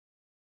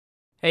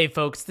Hey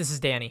folks, this is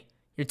Danny.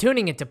 You're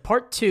tuning into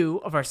part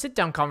 2 of our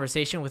sit-down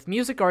conversation with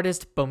music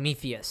artist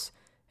BOMETHIUS.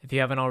 If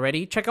you haven't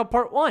already, check out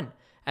part 1,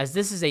 as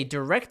this is a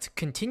direct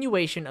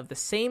continuation of the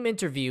same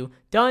interview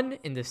done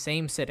in the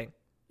same sitting.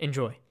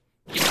 Enjoy.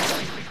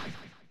 I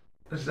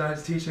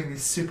was teaching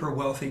these super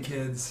wealthy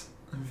kids.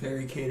 I'm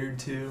very catered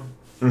to.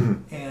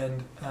 Mm-hmm.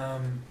 And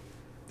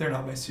they're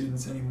not my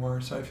students anymore,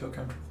 so I feel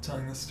comfortable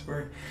telling this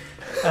story.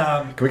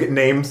 Can we get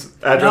names,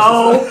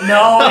 addresses?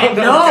 No.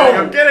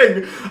 I'm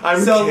kidding.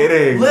 I'm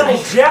kidding.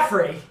 Little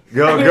Jeffrey.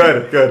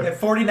 Good. At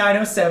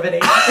 4907.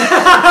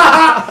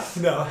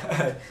 No.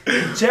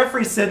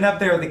 Jeffrey's sitting up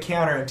there at the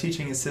counter. I'm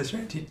teaching his sister.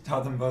 I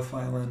taught them both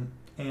violin.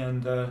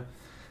 And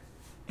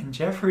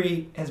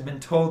Jeffrey has been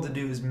told to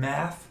do his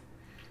math,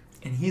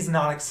 and he's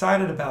not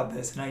excited about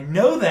this. And I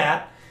know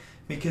that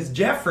because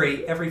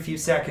Jeffrey, every few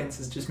seconds,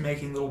 is just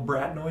making little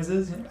brat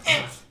noises.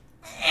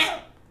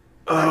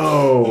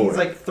 Oh. He's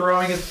like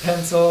throwing his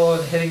pencil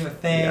and hitting the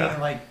thing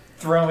and like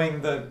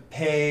throwing the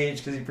page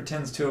because he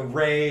pretends to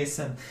erase,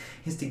 and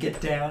he has to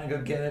get down and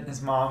go get it. And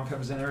his mom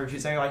comes in every few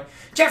seconds like,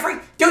 Jeffrey,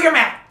 do your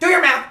math.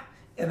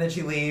 And then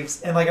she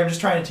leaves. And like, I'm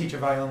just trying to teach a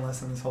violin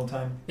lesson this whole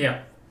time.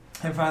 Yeah.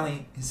 And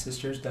finally, his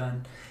sister's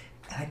done.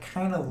 And I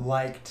kind of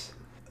liked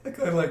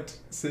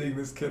seeing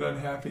this kid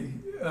unhappy.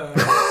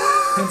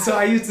 And so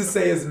I used to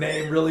say his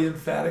name really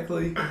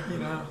emphatically.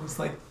 It was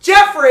like,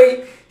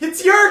 Jeffrey,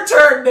 it's your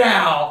turn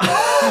now.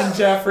 And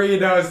Jeffrey,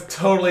 is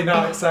totally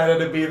not excited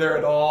to be there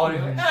at all.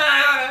 And he's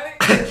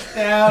like,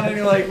 down, and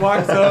he like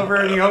walks over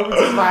and he opens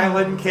his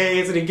violin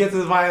case and he gets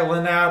his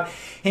violin out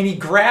and he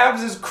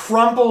grabs his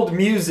crumpled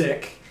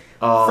music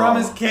from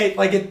his case.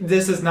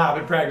 This has not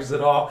been practiced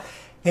at all.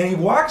 And he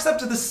walks up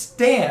to the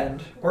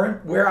stand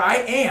where I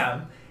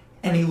am.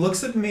 And he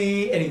looks at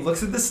me, and he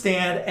looks at the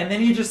stand, and then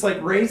he just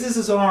raises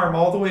his arm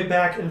all the way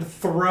back and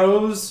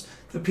throws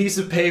the piece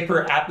of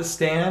paper at the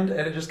stand,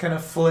 and it just kind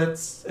of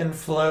flits and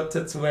floats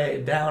its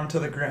way down to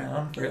the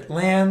ground, where it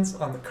lands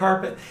on the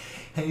carpet.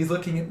 And he's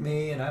looking at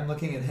me, and I'm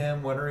looking at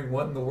him, wondering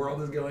what in the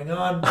world is going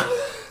on.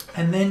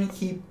 And then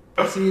he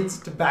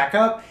proceeds to back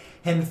up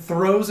and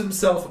throws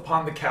himself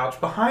upon the couch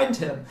behind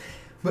him.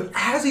 But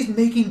as he's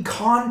making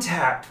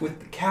contact with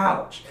the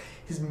couch,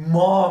 his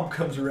mom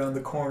comes around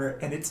the corner,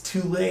 and it's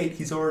too late.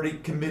 He's already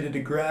committed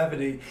to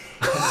gravity.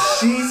 And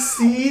she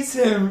sees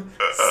him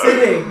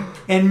sitting,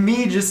 and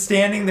me just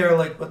standing there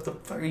like, what the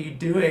fuck are you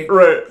doing?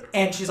 Right.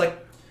 And she's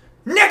like,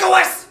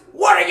 Nicholas,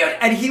 what are you?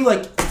 And he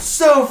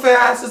so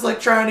fast is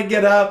trying to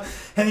get up.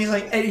 And he's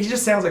and he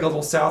just sounds like a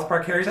little South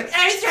Park character. He's like,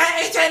 I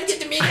was trying to get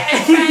the music.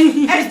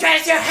 I was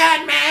trying so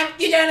hard, Mom.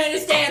 You don't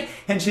understand.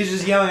 And she's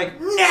just yelling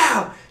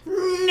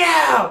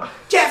no,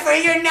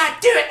 Jeffrey, you're not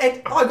doing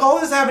it. And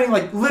all this happening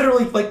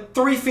literally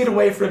 3 feet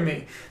away from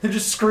me. They're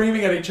just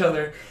screaming at each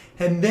other.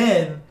 And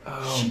then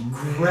she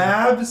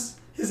grabs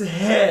his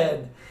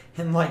head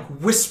and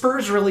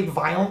whispers really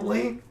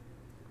violently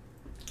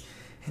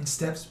and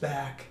steps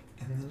back.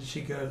 And then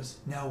she goes,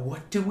 now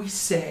what do we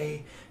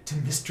say to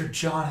Mr.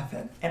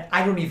 Jonathan? And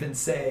I don't even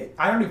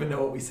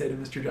know what we say to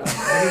Mr. Jonathan.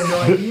 I have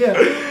no idea.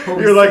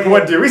 You're like,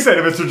 what do we say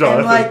to Mr.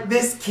 Jonathan? And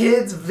this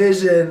kid's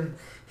vision,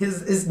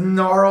 his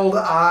gnarled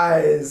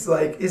eyes,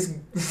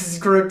 his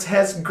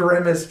grotesque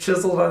grimace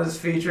chiseled on his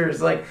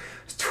features,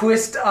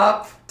 twist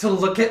up to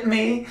look at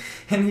me.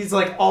 And he's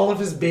all of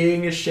his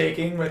being is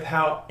shaking with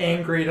how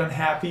angry and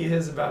unhappy he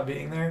is about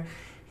being there.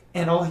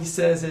 And all he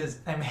says is,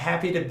 I'm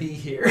happy to be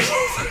here.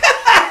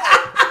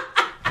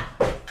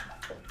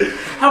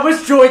 How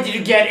much joy did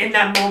you get in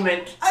that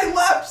moment? I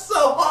laughed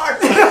so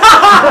hard.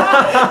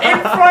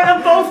 In front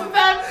of both of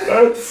them?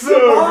 That's so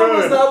The mom good.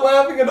 was not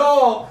laughing at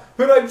all.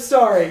 But I'm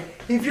sorry.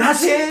 If your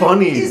That's kid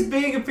funny. is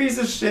being a piece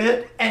of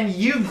shit and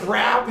you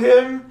grab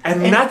him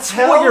And that's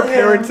what your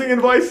tell him parenting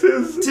advice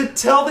is? to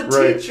tell the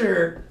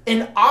teacher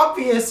an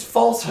obvious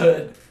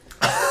falsehood.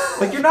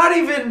 You're not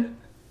even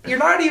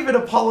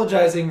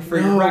apologizing for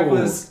your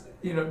reckless,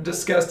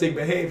 disgusting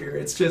behavior.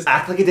 It's just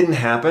Act like it didn't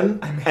happen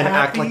and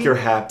act like you're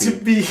happy. to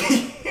be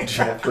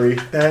Jeffrey,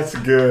 that's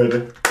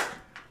good.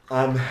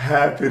 I'm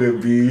happy to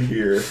be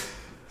here.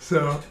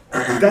 So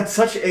That's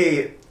such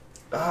a...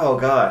 Oh,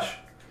 gosh.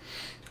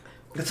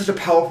 That's such a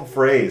powerful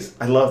phrase.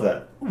 I love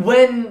that.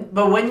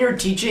 When you're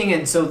teaching,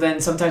 and so then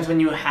sometimes when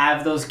you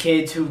have those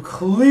kids who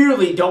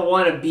clearly don't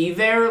want to be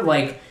there,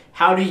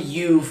 how do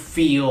you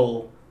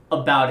feel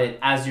about it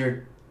as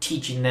you're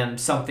teaching them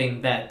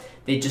something that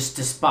they just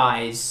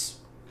despise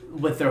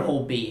with their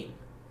whole being?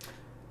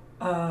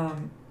 I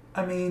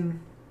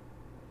mean,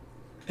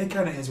 it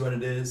kind of is what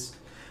it is.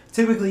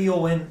 Typically,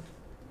 you'll win.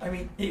 I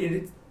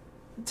mean,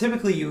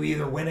 typically you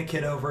either win a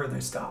kid over or they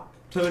stop.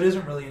 So it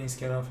isn't really any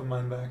skin off of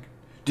mine back.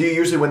 Do you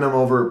usually win them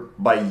over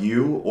by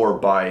you or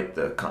by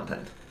the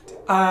content?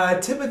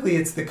 Typically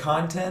it's the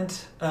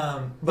content,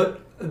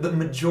 but the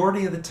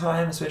majority of the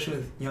time, especially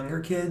with younger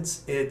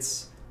kids,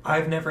 it's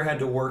I've never had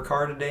to work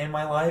hard a day in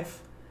my life,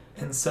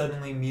 and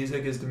suddenly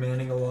music is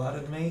demanding a lot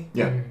of me.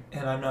 Yeah.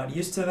 And I'm not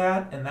used to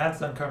that, and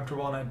that's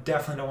uncomfortable, and I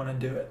definitely don't want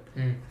to do it.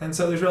 And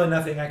so there's really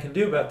nothing I can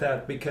do about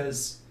that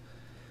because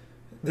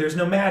there's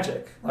no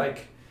magic.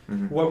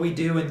 what we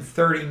do in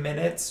 30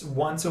 minutes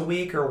once a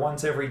week or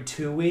once every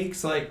 2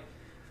 weeks, like,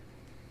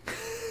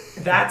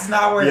 that's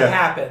not where it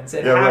happens.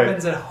 It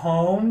happens at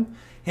home,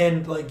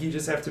 and, like, you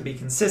just have to be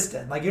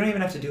consistent. Like, you don't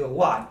even have to do a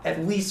lot.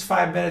 At least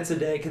 5 minutes a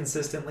day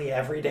consistently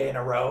every day in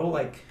a row,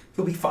 like,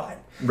 you'll be fine.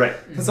 Right.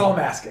 That's all I'm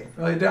asking.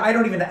 Like, I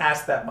don't even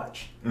ask that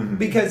much.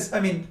 Because, I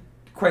mean,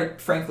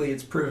 quite frankly,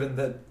 it's proven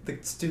that the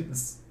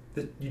students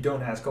that you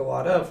don't ask a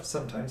lot of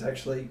sometimes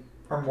actually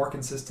are more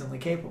consistently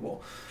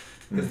capable.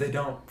 Because they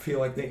don't feel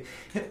like they...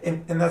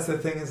 And that's the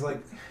thing is,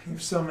 like, you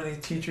have so many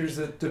teachers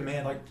that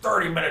demand, like,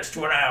 30 minutes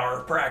to an hour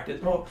of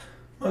practice. Well,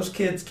 most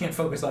kids can't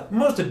focus on...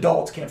 Most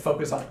adults can't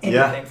focus on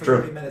anything for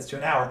 30 minutes to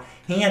an hour.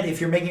 And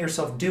if you're making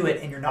yourself do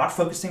it and you're not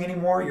focusing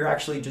anymore, you're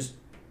actually just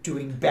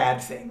doing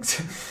bad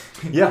things.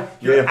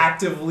 You're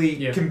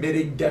actively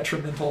committing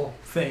detrimental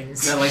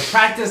things. No, like,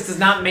 practice does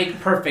not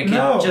make perfect.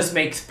 No. It just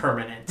makes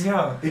permanent.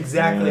 Yeah,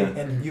 exactly.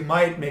 And you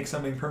might make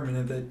something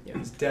permanent that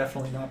is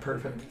definitely not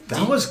perfect.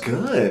 That was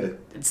good.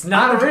 It's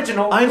not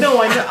original. I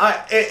know.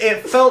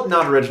 It felt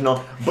not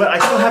original, but I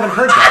still haven't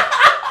heard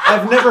that.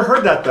 I've never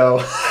heard that,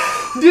 though.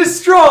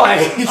 Destroy!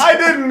 I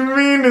didn't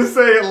mean to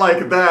say it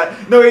like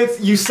that. No,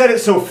 you said it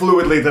so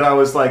fluidly that I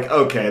was like,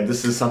 okay,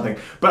 this is something.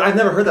 But I've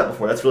never heard that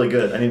before. That's really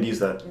good. I need to use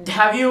that.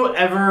 Have you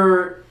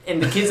ever, in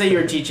the kids that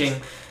you're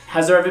teaching,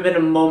 has there ever been a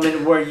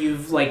moment where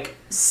you've, like,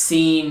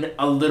 seen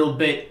a little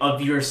bit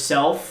of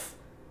yourself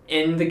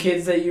in the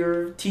kids that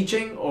you're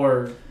teaching,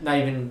 or not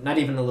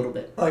even a little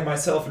bit? Like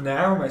myself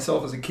now, or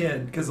myself as a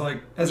kid? Because,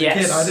 like, as a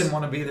kid, I didn't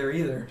want to be there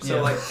either.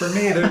 So, like, for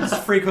me, there's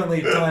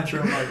frequently times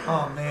where I'm like,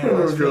 oh man, I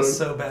just feel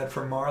so bad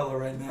for Marla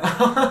right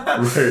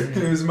now.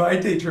 It was my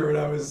teacher when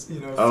I was,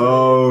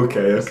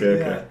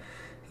 Okay.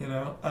 You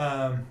know,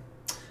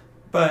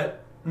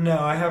 but no,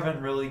 I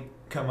haven't really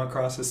come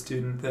across a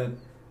student that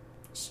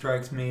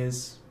strikes me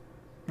as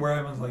where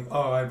I was like,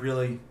 oh, I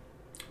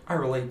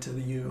relate to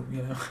you,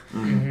 you know.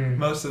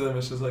 Most of them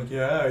it's just like,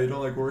 yeah, you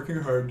don't like working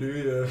hard, do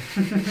you?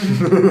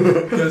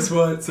 Guess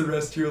what? It's the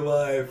rest of your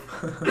life.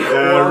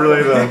 Yeah,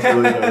 really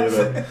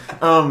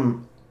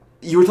though.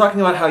 You were talking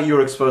about how you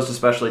were exposed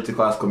especially to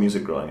classical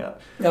music growing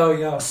up. Oh,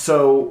 yeah.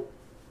 So,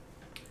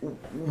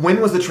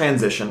 when was the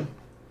transition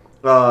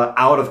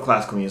out of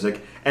classical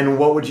music, and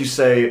what would you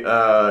say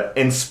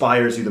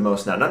inspires you the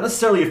most now? Not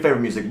necessarily your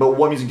favorite music, but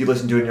what music do you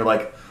listen to and you're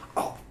like,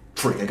 oh,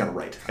 freak, I gotta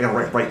write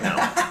right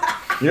now.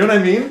 You know what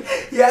I mean?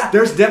 Yeah.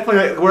 There's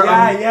definitely like where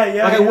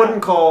I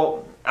wouldn't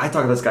call. I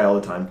talk to this guy all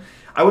the time.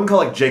 I wouldn't call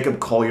like Jacob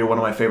Collier one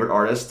of my favorite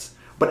artists,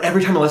 but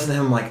every time I listen to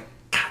him, I'm like,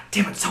 God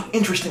damn, it's so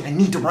interesting. I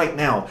need to write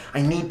now.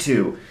 I need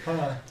to.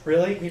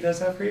 Really? He does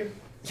that for you?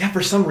 Yeah,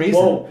 for some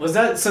reason. Whoa, was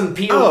that some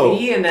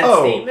POV in that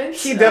statement?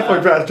 He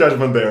definitely passed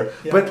judgment there.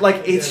 Yeah, but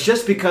like, it's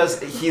just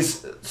because he's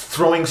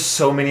throwing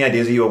so many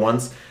ideas at you at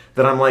once.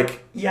 That I'm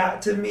like... Yeah,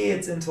 to me,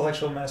 it's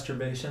intellectual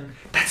masturbation.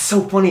 That's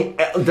so funny.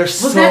 There's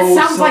that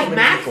sounds like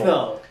Mac,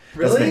 though.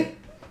 Really?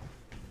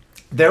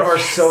 There are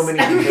so many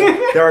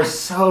people. There are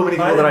so many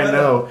people that I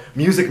know,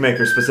 music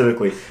makers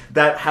specifically,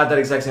 that have that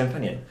exact same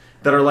opinion.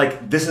 That are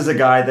like, this is a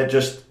guy that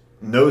just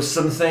knows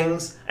some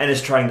things and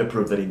is trying to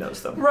prove that he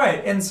knows them.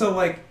 Right, and so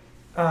like,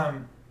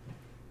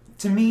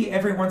 to me,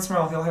 every once in a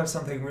while he'll have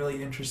something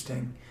really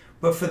interesting.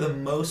 But for the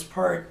most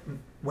part,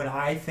 when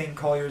I think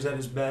Collier's at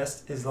his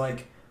best is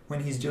like,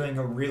 when he's doing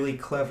a really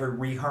clever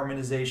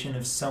reharmonization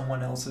of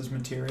someone else's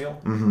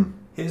material.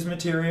 His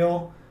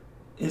material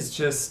is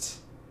just,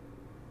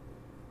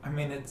 I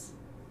mean,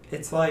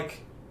 it's like,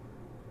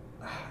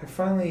 I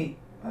finally,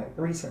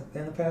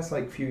 in the past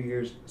like few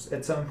years,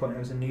 at some point I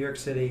was in New York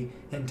City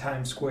in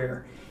Times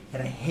Square,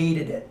 and I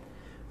hated it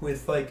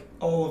with like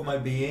all of my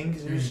being,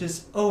 because it was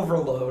just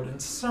overload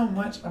and so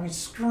much, I mean,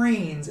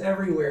 screens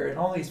everywhere and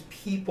all these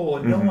people,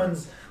 and no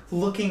one's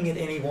looking at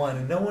anyone,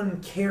 and no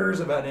one cares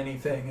about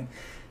anything. And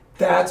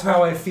that's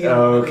how I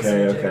feel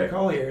listening to Jacob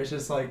Collier. It's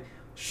just like,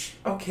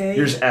 okay.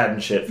 You're just adding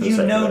shit for the sake of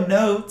it. You know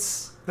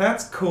notes.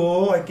 That's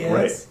cool, I guess.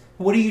 Right.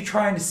 What are you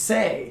trying to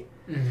say?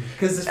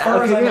 Because as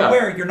far as I'm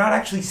aware, you're not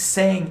actually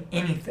saying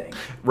anything.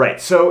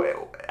 Right.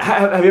 So,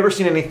 have you ever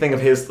seen anything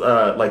of his,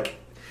 like,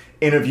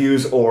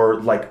 interviews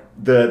or, like,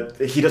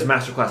 he does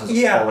master classes all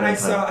the time?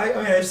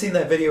 I've seen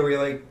that video where he,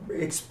 like,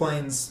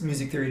 explains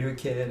music theory to a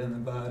kid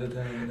and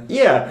then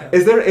Yeah.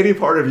 Is there any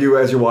part of you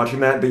as you're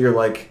watching that you're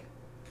like,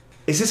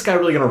 is this guy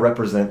really going to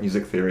represent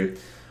music theory?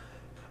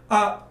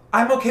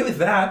 I'm okay with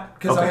that,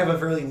 because I have a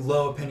very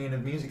low opinion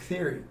of music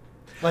theory.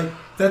 Like,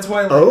 that's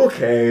why, like,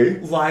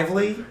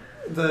 Lively,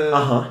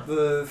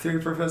 the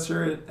theory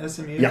professor at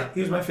SMU, he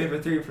was my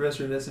favorite theory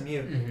professor at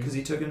SMU, because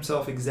he took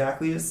himself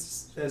exactly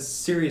as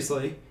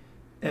seriously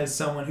as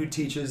someone who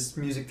teaches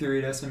music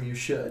theory at SMU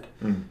should.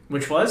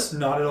 Which was?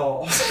 Not at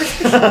all.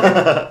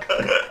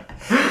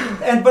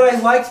 But I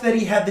liked that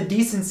he had the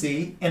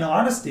decency and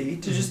honesty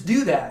to just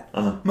do that.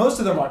 Most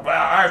of them are like,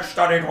 well, I've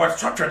studied with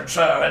such and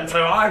so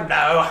I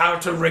know how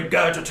to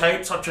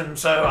regurgitate such and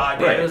so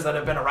ideas that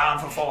have been around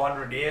for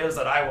 400 years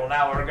that I will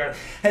now regurgitate.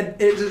 And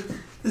it just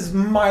this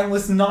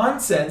mindless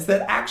nonsense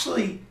that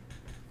actually,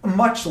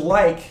 much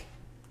like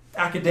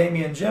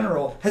academia in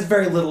general has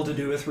very little to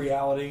do with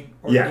reality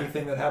or Yeah.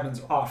 anything that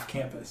happens off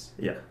campus.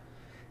 Yeah.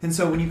 And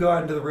so when you go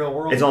out into the real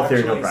world, It's you all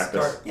theory, no actually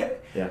practice.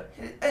 Yeah.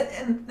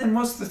 And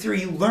most of the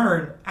theory you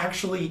learn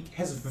actually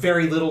has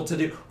very little to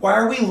do. Why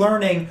are we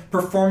learning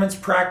performance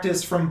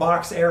practice from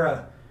Bach's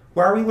era?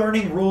 Why are we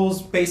learning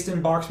rules based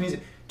in Bach's music?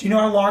 Do you know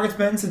how long it's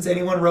been since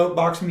anyone wrote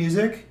Bach's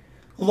music?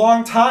 A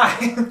long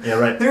time. Yeah,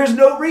 right. There's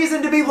no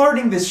reason to be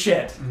learning this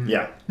shit.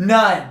 Yeah.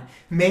 None.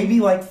 Maybe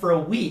like for a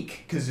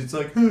week, because it's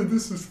like,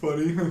 this is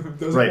funny. It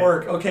doesn't Right.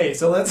 work. Okay,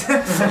 so let's...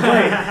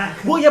 Right.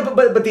 Well, yeah,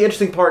 but the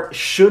interesting part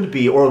should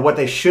be, or what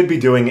they should be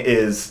doing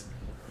is,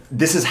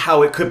 this is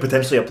how it could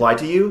potentially apply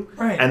to you,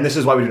 Right. and this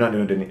is why we do not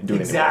do it anymore.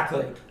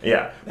 Exactly.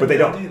 Yeah, but And they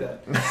don't. do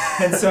that.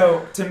 And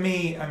so, to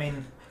me, I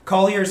mean,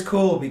 Collier's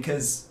cool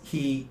because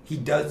he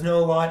does know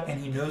a lot, and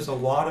he knows a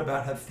lot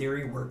about how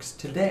theory works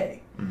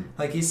today. Mm-hmm.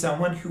 Like, he's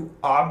someone who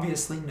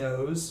obviously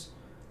knows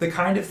the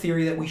kind of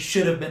theory that we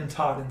should have been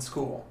taught in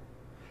school.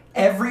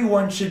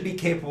 Everyone should be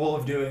capable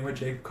of doing what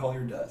Jacob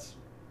Collier does.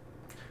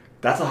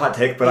 That's a hot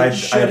take, but I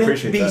shouldn't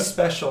appreciate be that.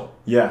 special.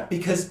 Yeah.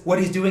 Because what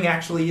he's doing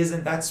actually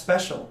isn't that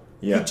special.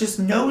 Yeah. He just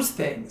knows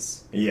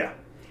things. Yeah.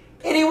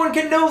 Anyone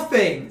can know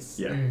things.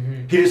 Yeah.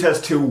 Mm-hmm. He just has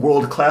two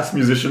world-class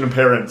musician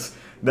parents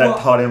that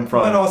taught him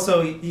from... And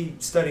also, he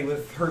studied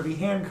with Herbie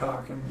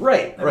Hancock and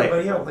Right,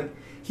 everybody else. Like,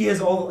 he has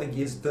all, like,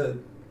 he has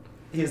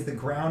the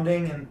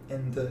grounding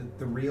and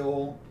the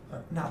real...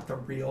 not the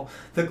real,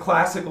 the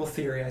classical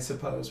theory, I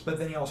suppose, but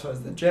then he also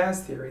has the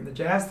jazz theory. The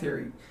jazz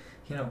theory,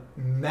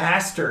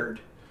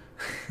 mastered,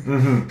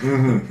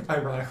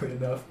 ironically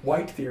enough,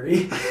 white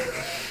theory.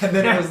 And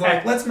then it was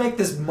like, let's make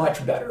this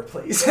much better,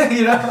 please.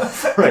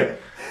 Right.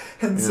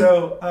 And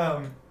so,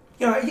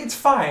 it's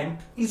fine.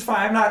 He's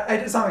fine.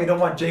 It's not like I don't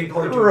want Jake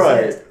Collier to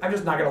Right. exist. I'm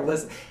just not going to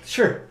listen.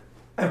 Sure.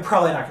 I'm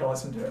probably not going to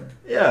listen to him.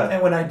 Yeah.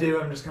 And when I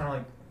do, I'm just kind of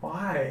like,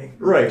 why?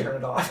 Right. Turn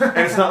it off. And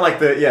it's not like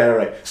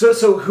right.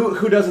 So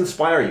who does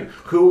inspire you?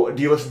 Who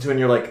do you listen to and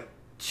you're like,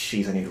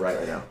 jeez, I need to write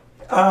right now?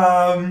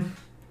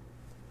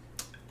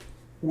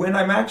 When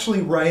I'm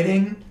actually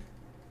writing,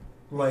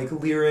 like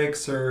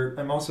lyrics, or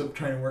I'm also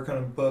trying to work on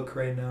a book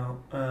right now,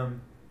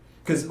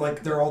 because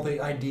like they're all the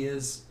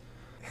ideas.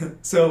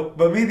 So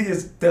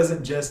Bomethius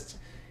doesn't just.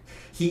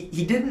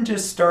 He didn't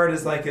just start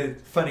as like a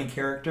funny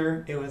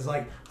character. It was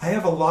like, I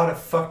have a lot of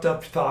fucked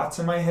up thoughts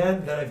in my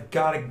head that I've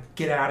got to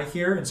get out of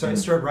here. And so I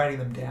started writing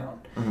them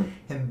down. Mm-hmm.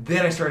 And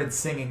then I started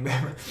singing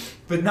them.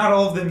 But not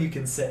all of them you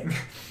can sing.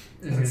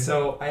 Mm-hmm. And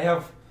so I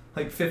have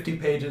like 50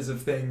 pages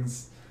of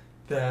things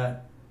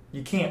that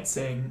you can't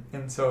sing.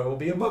 And so it will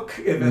be a book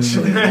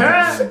eventually.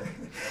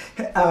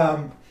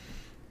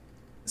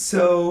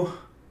 So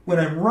when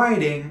I'm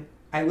writing,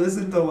 I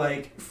listen to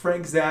like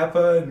Frank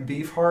Zappa and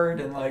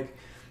Beefheart and like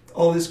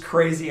all this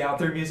crazy out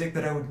there music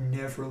that I would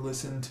never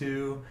listen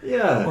to,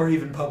 Yeah. or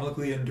even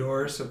publicly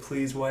endorse. So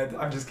please, wipe.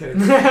 I'm just kidding.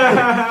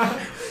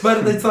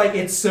 But it's like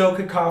it's so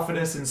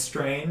cacophonous and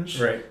strange,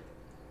 Right.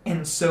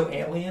 and so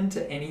alien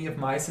to any of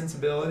my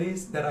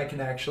sensibilities that I can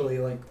actually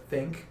like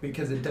think,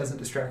 because it doesn't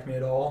distract me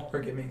at all or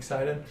get me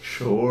excited.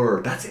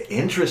 Sure. That's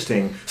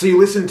interesting. So you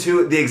listen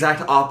to the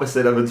exact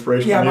opposite of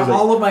inspirational Yeah, music.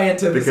 all of my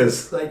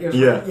antithesis. Because- Like,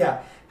 yeah.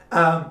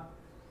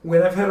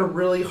 When I've had a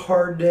really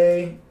hard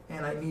day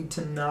and I need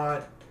to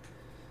not.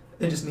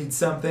 I just need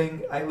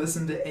something. I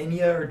listen to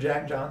Enya or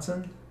Jack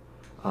Johnson.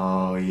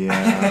 Oh,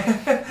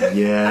 yeah.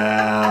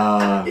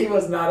 Yeah. He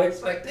was not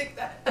expecting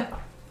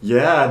that.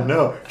 Yeah,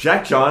 no.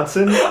 Jack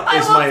Johnson is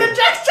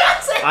Jack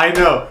Johnson! I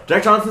know.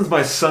 Jack Johnson's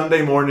my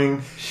Sunday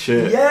morning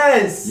shit.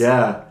 Yes!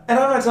 Yeah. And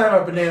I'm not talking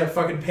about banana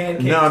fucking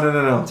pancakes. No.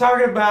 I'm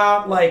talking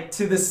about, like,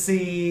 To the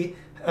Sea.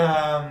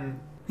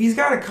 He's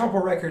got a couple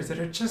records that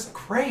are just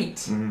great.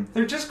 Mhm.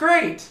 They're just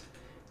great.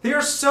 They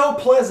are so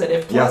pleasant.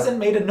 If pleasant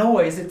made a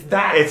noise, it's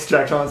that. It's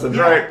Jack Johnson,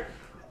 Yeah. right?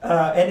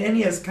 And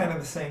Enya's kind of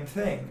the same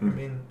thing. Mm. I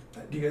mean,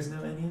 do you guys know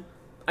Enya?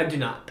 I do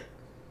not.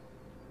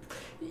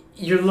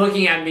 You're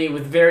looking at me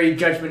with very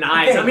judgment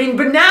eyes. Okay. I mean,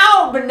 but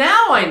now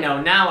I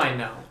know. Now I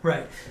know.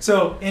 Right.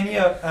 So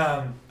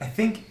Enya, I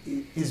think,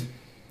 is,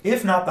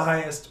 if not the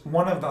highest,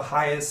 one of the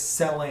highest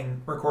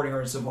selling recording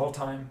artists of all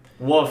time.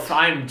 Woof,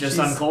 I'm just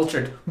She's-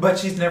 uncultured. But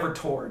she's never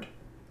toured,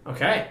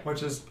 Okay.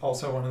 which is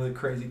also one of the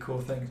crazy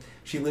cool things.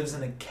 She lives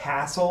in a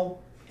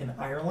castle in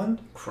Ireland,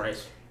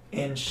 Christ.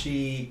 and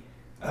she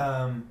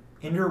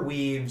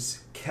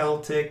interweaves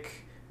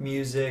Celtic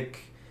music.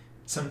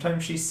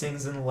 Sometimes she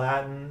sings in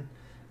Latin.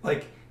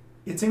 Like,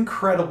 it's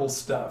incredible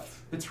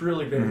stuff. It's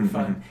really very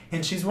fun.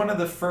 And she's one of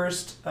the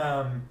first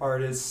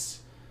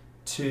artists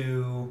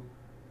to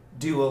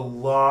do a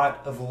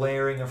lot of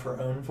layering of her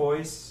own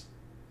voice.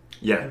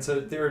 Yeah. And so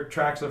there are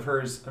tracks of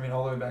hers, I mean,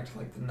 all the way back to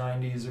like the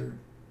 90s or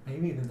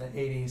maybe even the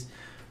 80s,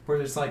 where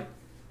there's like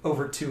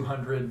over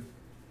 200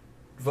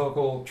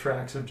 vocal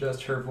tracks of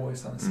just her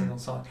voice on a single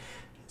song.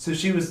 So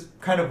she was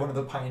kind of one of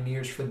the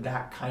pioneers for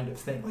that kind of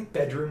thing, like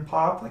bedroom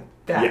pop, like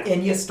that. Yeah.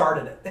 Enya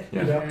started it.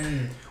 Yeah. You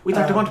know? We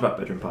talked a bunch about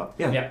bedroom pop.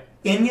 Yeah. Yeah.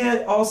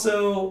 Enya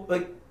also,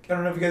 like, I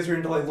don't know if you guys are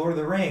into like Lord of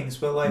the Rings,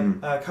 but like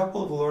a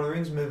couple of the Lord of the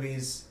Rings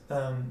movies,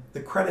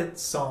 the credit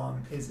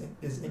song is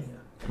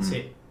Enya.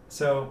 See.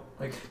 So,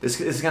 like...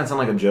 This is going to sound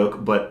like a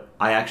joke, but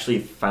I actually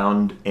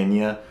found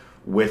Enya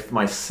with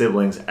my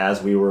siblings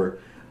as we were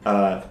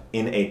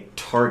in a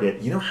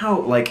Target. You know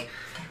how, like,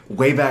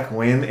 way back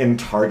when in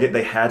Target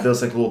they had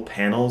those, like, little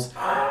panels? You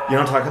know what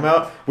I'm talking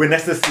about? With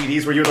next to the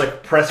CDs where you would,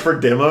 like, press for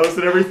demos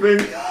and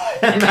everything?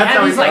 And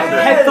had these, like,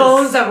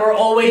 headphones that were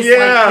always,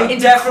 like, in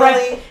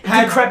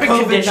decrepit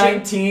condition.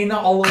 COVID-19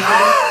 all over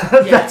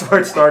it. That's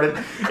where it started.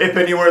 If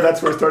anywhere,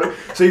 that's where it started.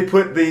 So you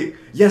put the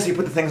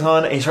things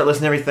on and you start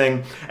listening to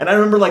everything. And I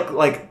remember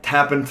like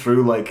tapping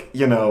through, like,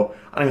 you know,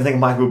 I don't even think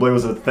Michael Bublé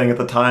was a thing at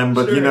the time,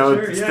 but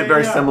it's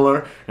very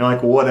similar. And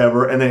like,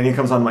 whatever. And then he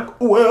comes on, I'm like,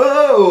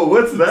 whoa,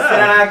 what's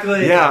that?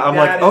 Exactly. Yeah, I'm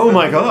like, oh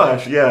my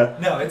gosh, yeah.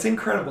 No, it's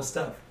incredible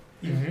stuff.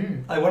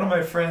 Mm-hmm. Like one of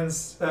my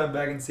friends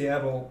back in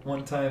Seattle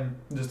one time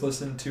just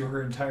listened to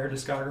her entire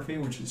discography,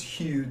 which is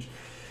huge.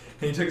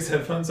 And he took his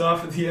headphones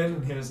off at the end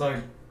and he was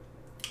like,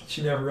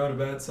 she never wrote a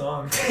bad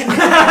song. Just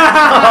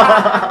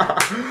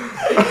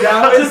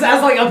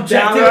as like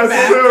objective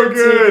that's so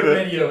good.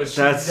 Video. She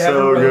that's never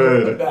so wrote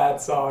good. A bad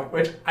song,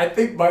 which I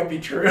think might be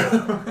true.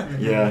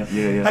 Yeah.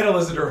 I don't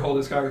listen to her whole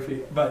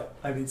discography, but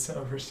I mean some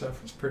of her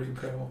stuff is pretty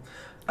incredible.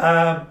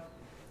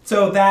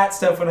 So that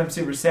stuff when I'm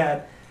super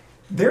sad.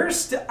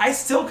 I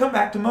still come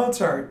back to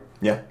Mozart.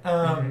 Yeah.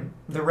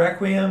 The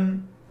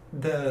Requiem,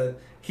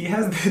 he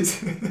has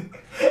this.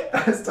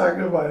 I was talking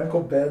to my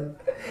Uncle Ben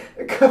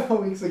a couple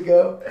weeks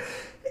ago,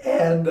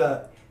 and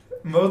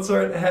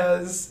Mozart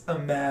has a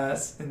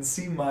mass in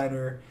C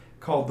minor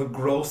called the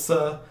Grosse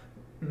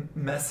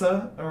Messe,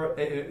 or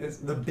it's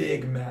the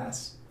Big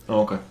Mass.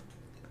 Oh, okay.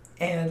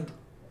 And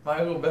my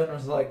Uncle Ben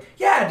was like,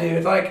 yeah,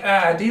 dude, like,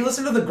 do you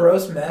listen to the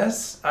Gross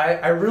Mess?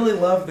 I really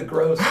love the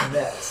Gross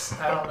Mess.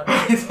 I don't know.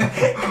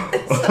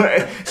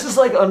 It's just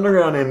like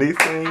underground indie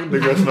thing, the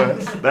Gross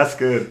Mess. That's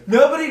good.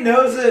 Nobody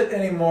knows it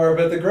anymore,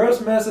 but the Gross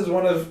Mess is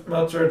one of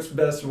Mozart's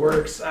best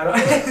works. I don't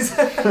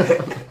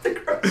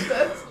the Gross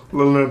Mess.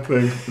 Little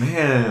thing.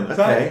 Man,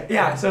 okay.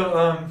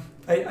 So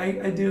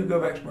I do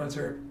go back to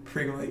Mozart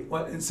frequently.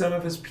 Some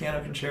of his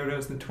piano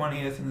concertos, the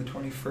 20th and the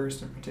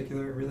 21st in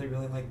particular, I really,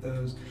 really like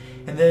those.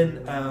 And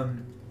then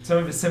some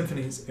of his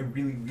symphonies I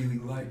really, really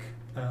like.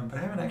 But I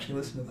haven't actually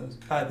listened to those.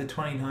 The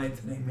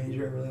 29th in A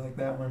major, I really like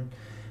that one.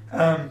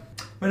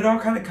 But it all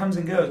kind of comes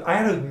and goes. I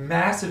had a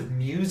massive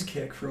Muse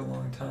kick for a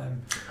long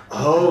time.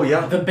 Oh,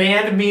 yeah. The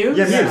band Muse?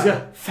 Yeah, Muse,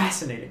 yeah.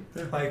 Fascinating.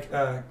 Like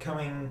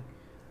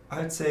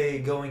I'd say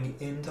going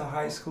into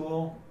high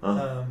school,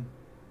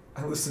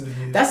 I listened to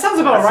Muse. That sounds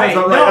about right.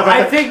 Sounds No,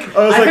 right. I think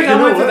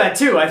I went through that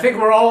too. I think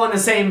we're all in the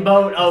same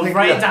boat of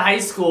into high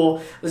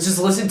school. Let's just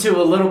listen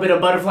to a little bit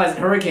of Butterflies and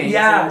Hurricanes.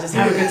 Yeah, and just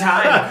have a good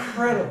time.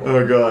 Incredible.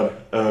 Oh God.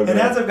 And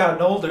as I've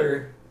gotten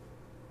older,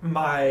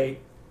 my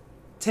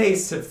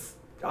tastes have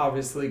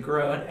obviously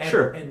grown. And,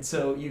 sure. And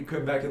so you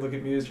come back and look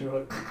at Muse, and you're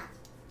like,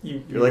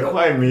 you're like,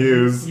 why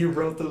Muse? You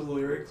wrote those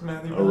lyrics,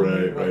 Matthew. Oh,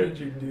 right. Why did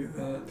you do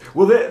that?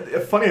 Well,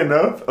 funny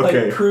enough,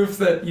 okay. Like proof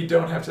that you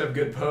don't have to have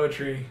good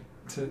poetry.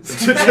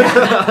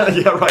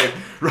 Yeah,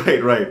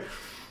 right.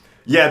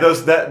 Yeah,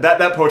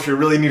 that poetry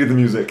really needed the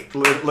music,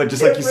 like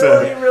just like you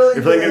said. It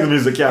really needed the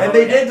music. Yeah, and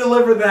they did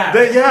deliver that.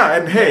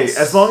 And hey,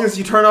 as long as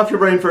you turn off your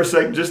brain for a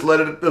second, just let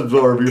it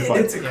absorb. You're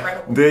fine. It's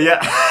incredible.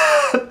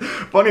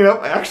 Funny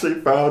enough, I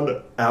actually found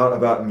out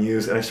about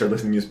Muse, and I started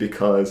listening to Muse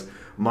because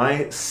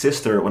my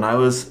sister, when I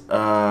was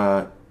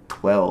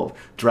 12,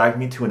 dragged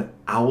me to an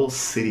Owl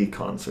City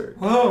concert.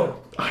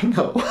 Whoa! I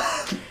know.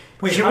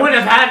 Wait, you wouldn't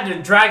have had to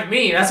drag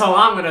me. That's all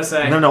I'm gonna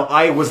say. No,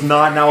 I was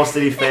not an Owl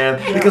City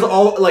fan because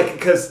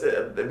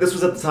this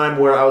was at the time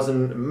where I was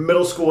in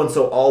middle school, and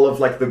so all of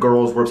like the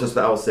girls were obsessed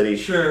with Owl City,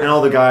 sure, and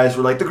all the guys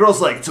were like, the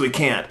girls like it, so we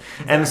can't,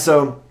 and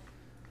so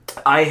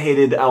I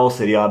hated Owl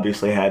City.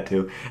 Obviously, had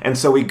to, and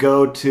so we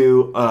go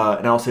to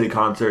an Owl City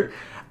concert,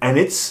 and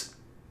it's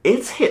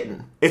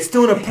hitting. It's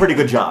doing a pretty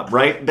good job,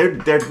 right? They're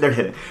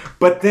hitting,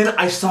 but then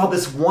I saw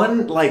this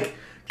one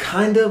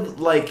kind of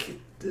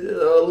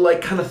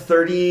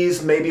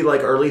 30s, maybe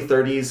like early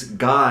 30s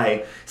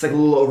guy. He's like a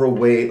little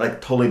overweight, like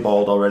totally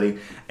bald already,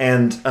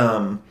 and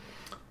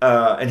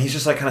he's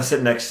just like kind of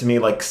sitting next to me,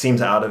 like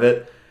seems out of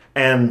it.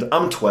 And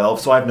I'm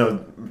 12, so I have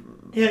no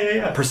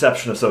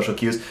perception of social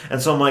cues. And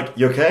so I'm like,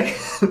 "You okay?"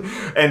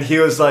 And he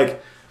was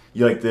like,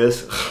 "You like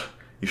this?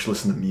 You should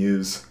listen to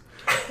Muse."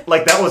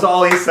 Like that was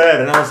all he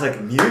said, and I was like,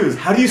 Muse?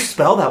 How do you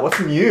spell that? What's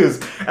Muse?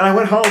 And I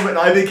went home and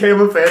I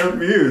became a fan of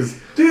Muse.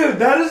 Dude,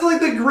 that is like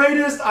the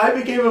greatest I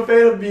became a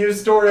fan of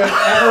Muse story I've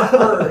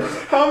ever heard.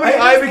 How many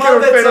I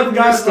became a fan of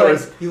Muse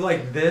stories? Like, you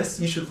like this?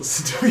 You should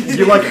listen to me.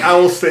 You like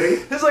Owl City?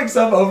 There's like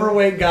some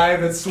overweight guy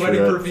that's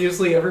sweating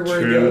profusely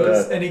everywhere he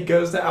goes, and he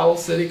goes to Owl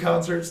City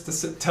concerts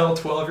to tell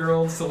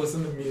 12-year-olds to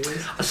listen to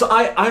Muse. So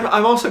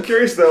I'm also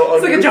curious though.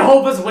 It's like a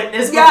Jehovah's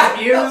Witness for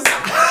Muse.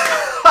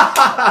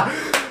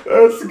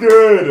 That's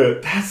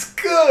good. That's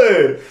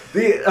good.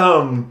 The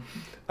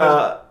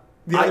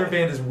other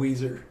band is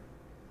Weezer.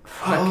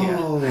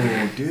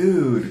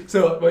 Dude.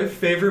 So my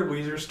favorite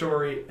Weezer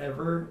story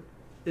ever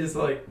is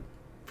like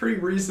pretty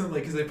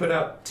recently because they put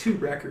out 2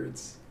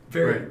 records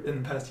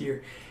in the past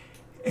year.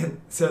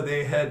 And so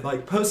they had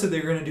like posted they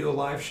were going to do a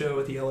live show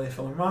at the LA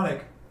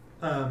Philharmonic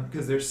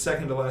because their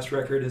second to last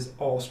record is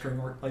all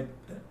string like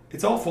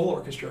it's all full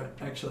orchestra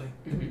actually.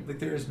 Mm-hmm. Like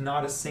there is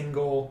not a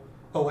single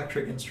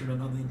electric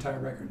instrument on the entire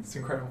record. It's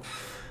incredible.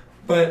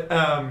 But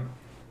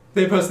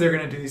they posted they were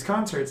going to do these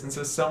concerts, and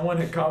so someone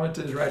had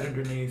commented right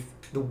underneath,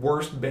 the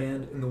worst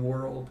band in the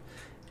world.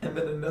 And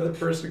then another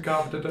person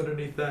commented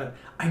underneath that,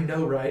 I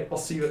know, right? I'll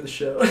see you at the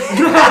show.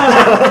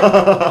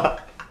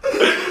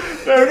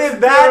 And if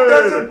that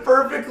doesn't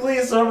perfectly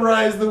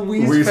summarize the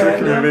Weezer fandom,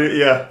 community,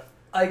 yeah,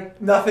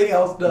 like nothing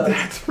else does.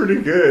 That's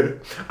pretty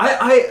good.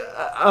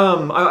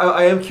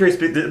 I am curious,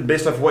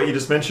 based off what you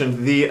just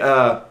mentioned, the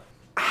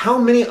how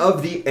many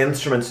of the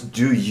instruments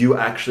do you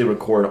actually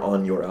record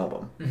on your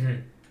album?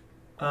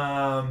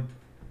 Mm-hmm.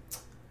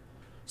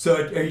 So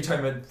are you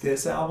talking about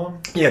this album?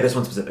 Yeah, this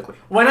one specifically.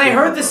 When I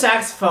heard the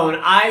saxophone,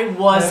 I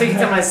was thinking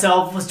to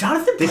myself, was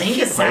Jonathan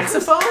playing a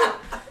saxophone?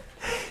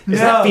 Is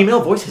that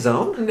female voice his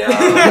own? No.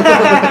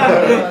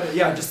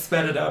 Yeah, I just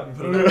sped it up and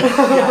put it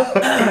up.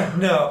 Yeah.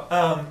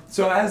 No.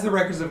 So as the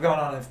records have gone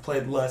on, I've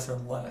played less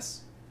and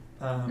less.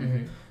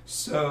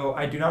 So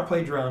I do not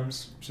play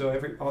drums. So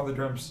all the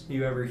drums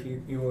you ever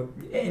hear,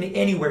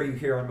 anywhere you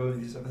hear on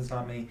movies, if it's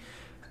not me.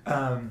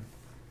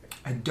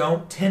 I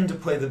don't tend to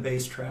play the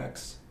bass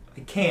tracks. I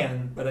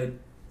can, but I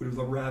would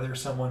rather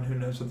someone who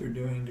knows what they're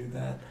doing do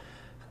that.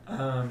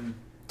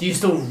 Do you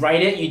still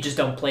write it? You just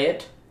don't play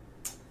it?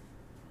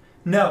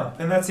 No,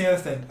 and that's the other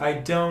thing. I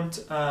don't.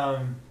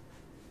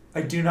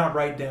 I do not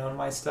write down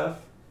my stuff.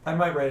 I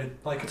might write it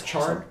like a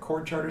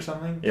chord chart or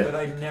something, but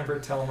I never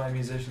tell my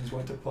musicians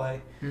what to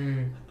play.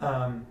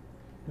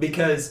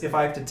 Because if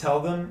I have to tell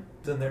them,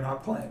 then they're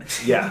not playing.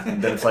 Yeah,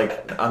 then it's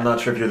like, I'm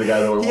not sure if you're the guy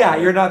that would. Yeah,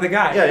 you're not the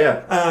guy.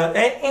 Yeah.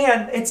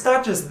 And it's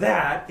not just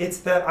that. It's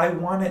that I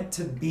want it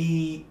to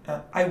be.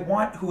 I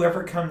want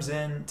whoever comes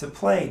in to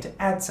play to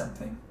add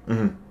something.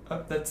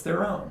 That's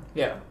their own.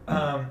 Yeah.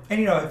 And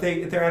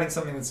if they're adding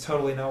something that's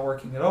totally not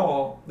working at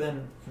all,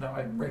 then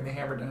I bring the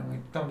hammer down.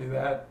 Like, don't do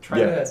that. Try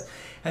this,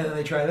 and then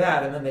they try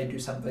that, and then they do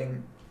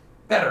something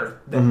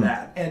better than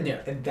that,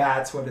 and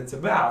that's what it's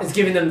about. It's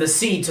giving them the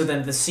seed, so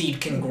then the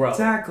seed can grow.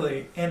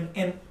 Exactly.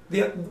 And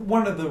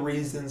one of the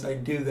reasons I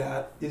do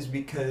that is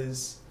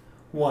because,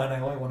 one, I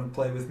only want to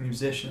play with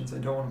musicians. I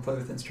don't want to play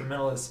with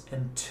instrumentalists.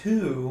 And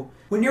two,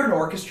 when you're an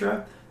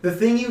orchestra, the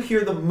thing you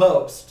hear the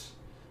most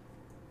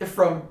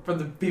from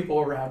the people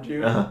around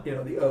you,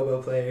 the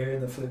oboe player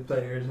and the flute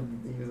players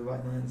and the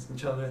violins and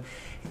the children,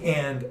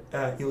 and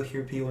you'll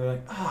hear people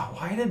like,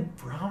 why did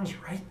Brahms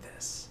write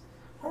this?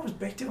 What was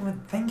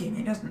Beethoven thinking?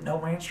 He doesn't know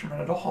my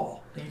instrument at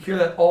all. And you hear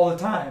that all the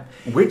time.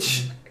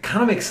 Which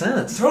kind of makes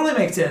sense. It totally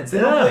makes sense. They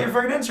don't play your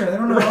fucking instrument. They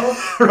don't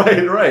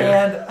know.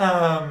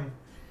 Right.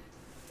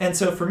 And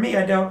so for me,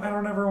 I don't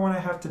ever want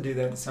to have to do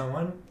that to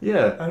someone.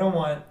 Yeah. I don't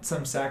want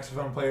some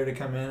saxophone player to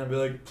come in and be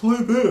like, play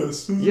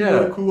this. This is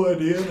a cool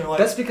idea. And they're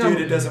like,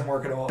 dude, it doesn't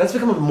work at all. That's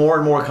become a more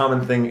and more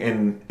common thing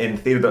in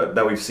theater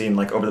that we've seen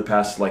like over the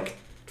past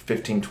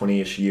 15,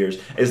 20-ish years,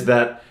 is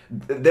that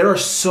there are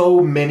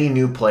so many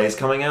new plays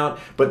coming out,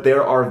 but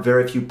there are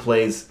very few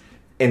plays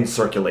in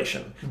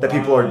circulation that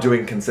people are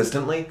doing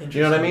consistently.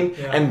 You know what I mean?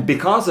 Yeah. And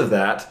because of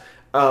that,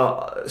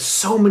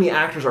 so many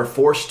actors are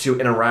forced to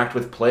interact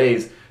with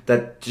plays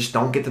that just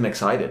don't get them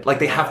excited. Like,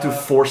 they have to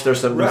force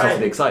themselves to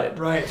be excited.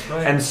 Right.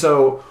 And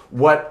so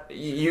what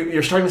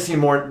you're starting to see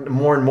more and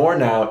more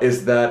now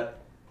is that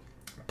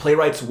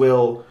playwrights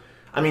will,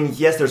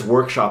 yes, there's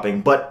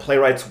workshopping, but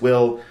playwrights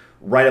will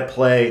write a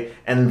play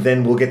and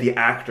then we'll get the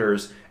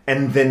actors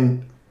and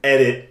then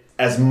edit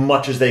as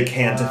much as they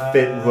can to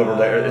fit whoever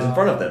there is in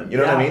front of them. You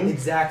know what I mean?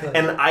 Exactly.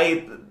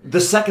 And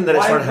the second that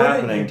it started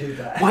happening, you do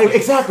that? Why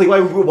exactly? Why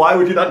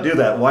would you not do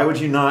that? Why would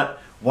you not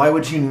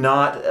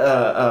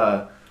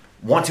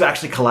want to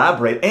actually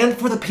collaborate, and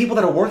for the people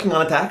that are working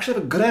on it to actually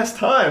have a good ass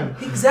time?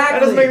 Exactly. That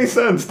doesn't make any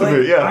sense to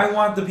me. Yeah. I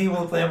want the people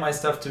who play on my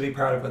stuff to be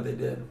proud of what they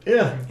did.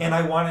 Yeah. And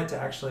I want it to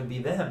actually be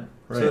them,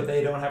 so that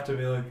they don't have to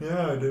be like,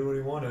 I did what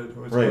he wanted. It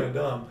was kind of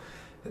dumb.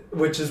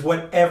 Which is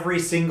what every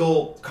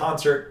single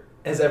concert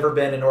has ever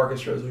been in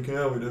orchestra. It's like,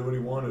 we did what he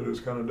wanted. It was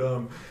kind of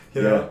dumb,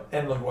 you know.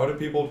 And like, why do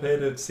people pay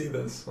to see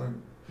this? Like,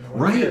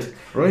 right.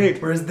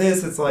 Whereas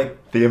this, it's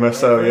like the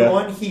MSO.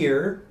 Everyone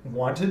here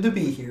wanted to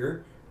be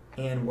here,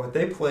 and what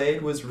they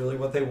played was really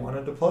what they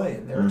wanted to play,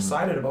 and they're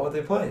excited about what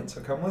they played.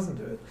 So come listen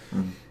to it.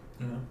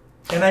 You know.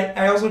 And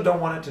I also don't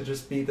want it to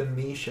just be the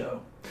me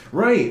show.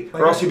 Right.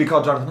 Like, or else you'd be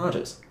called Jonathan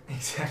Hodges.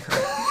 Exactly.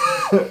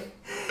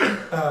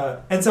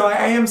 And so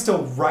I am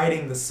still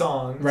writing the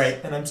songs,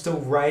 and I'm still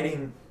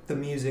writing the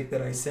music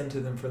that I send to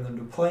them for them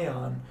to play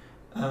on.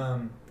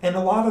 And a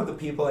lot of the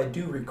people I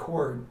do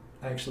record,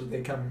 actually,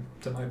 they come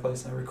to my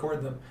place and I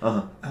record them.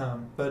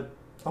 But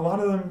a lot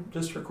of them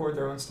just record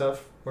their own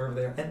stuff wherever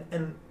they are.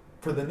 And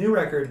for the new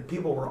record,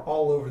 people were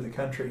all over the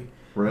country.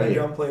 Right. My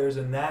drum players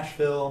in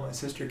Nashville, my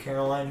sister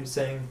Caroline, who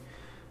sang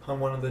on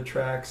one of the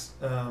tracks,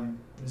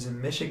 was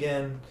in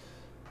Michigan.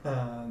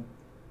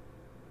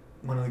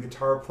 One of the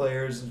guitar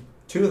players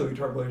two of the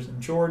guitar players in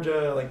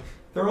Georgia. Like,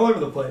 they're all over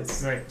the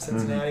place. Right.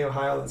 Cincinnati,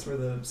 Ohio, that's where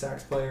the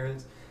sax player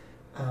is.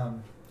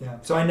 Yeah.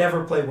 So I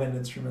never play wind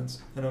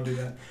instruments. I don't do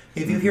that.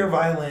 If you hear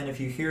violin, if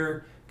you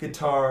hear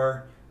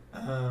guitar,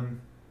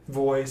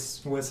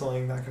 voice,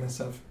 whistling, that kind of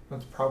stuff,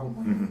 that's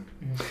probably.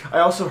 I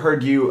also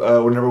heard you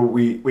whenever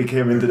we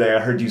came in today. I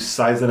heard you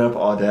sizing up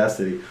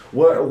Audacity.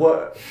 What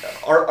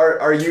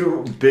are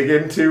you big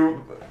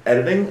into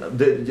editing?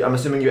 I'm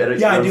assuming you edit.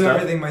 Yeah, your I do stuff?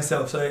 everything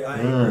myself. So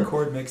I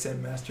record, mix,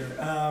 and master.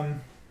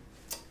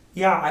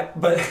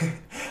 But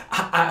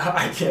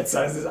I can't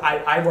size this.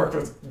 I work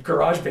with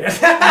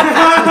GarageBand.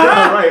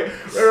 right.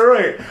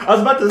 I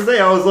was about to say.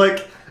 I was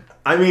like,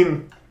 I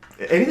mean,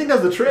 anything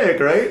does the trick,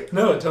 right?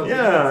 No, it totally.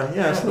 Yeah,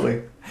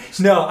 absolutely.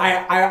 No,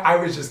 I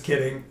was just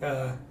kidding.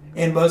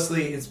 And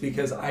mostly it's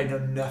because I know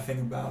nothing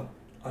about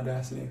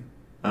Audacity.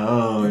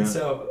 Oh, and yeah.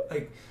 so,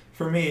 like,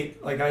 for me,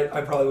 like,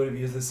 I probably would have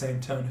used the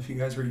same tone if you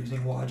guys were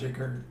using Logic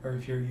or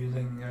if you're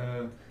using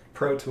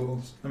Pro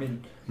Tools. I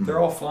mean, they're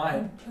all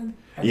fine.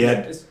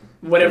 Yeah. Just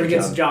whatever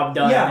gets the job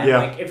done. Yeah. And,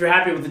 like, if you're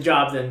happy with the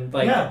job, then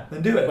like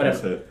then do it. whatever.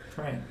 That's it.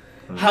 Right.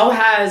 How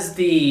has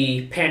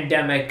the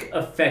pandemic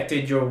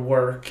affected your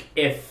work,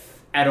 if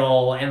at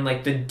all, and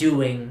like the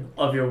doing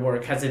of your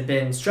work? Has it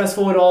been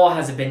stressful at all?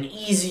 Has it been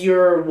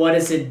easier? What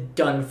has it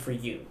done for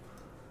you?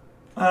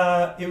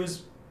 It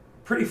was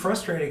pretty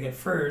frustrating at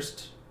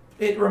first.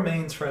 It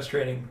remains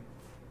frustrating.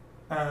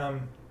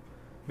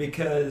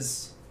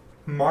 Because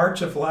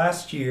March of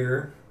last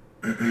year,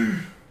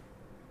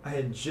 I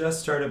had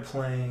just started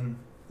playing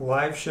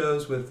live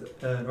shows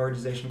with an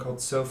organization called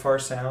So Far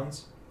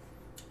Sounds.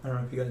 I don't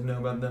know if you guys know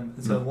about them.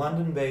 It's a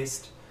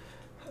London-based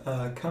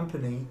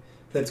company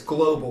that's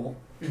global.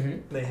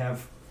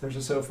 There's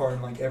a So Far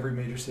in like every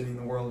major city in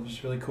the world, which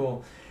is really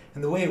cool.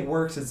 And the way it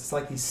works is it's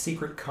like these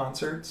secret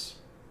concerts.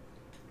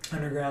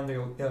 Underground,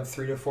 they'll have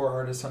 3 to 4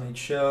 artists on each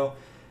show.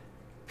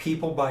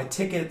 People buy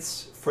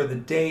tickets for the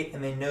date,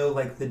 and they know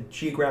like the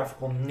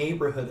geographical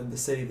neighborhood of the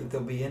city that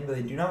they'll be in, but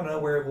they do not know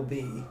where it will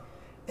be,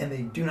 and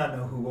they do not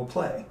know who will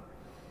play.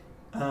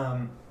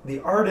 The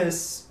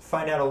artists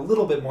find out a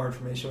little bit more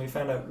information. We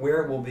found out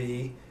where it will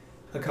be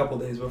a couple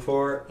days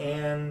before,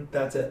 and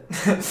that's it.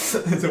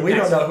 So we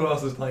don't know who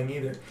else is playing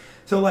either.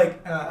 So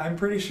like, I'm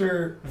pretty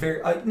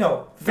very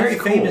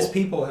famous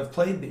people have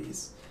played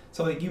these.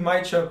 So like, you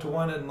might show up to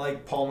one and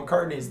like Paul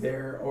McCartney's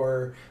there,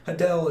 or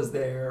Adele is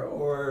there,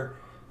 or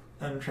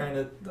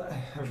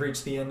I've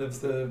reached the end of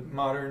the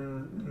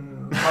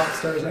modern pop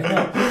stars I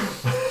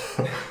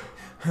know.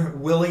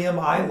 William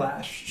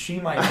Eyelash, she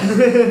might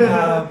be.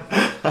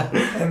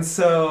 And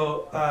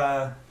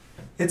so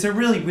it's a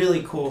really,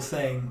 really cool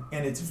thing,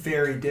 and it's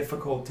very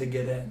difficult to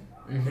get in.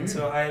 And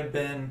so I had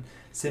been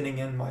sending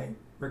in my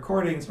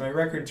recordings, my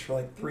records for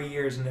like 3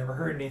 years and never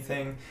heard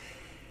anything.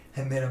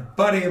 And then a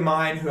buddy of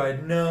mine who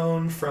I'd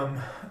known from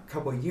a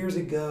couple of years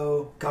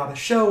ago got a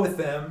show with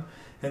them,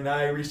 and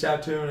I reached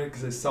out to him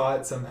because I saw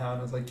it somehow, and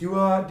I was like, do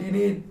you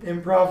need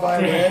improv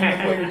violin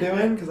with what you're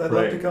doing? Because I'd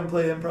love to come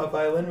play improv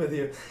violin with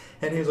you.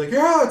 And he was like,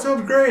 yeah, it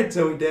sounds great.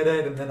 So we did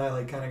it, and then I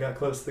like kind of got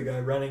close to the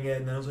guy running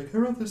it, and I was like, I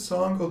wrote this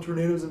song called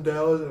Tornadoes in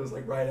Dallas, and it was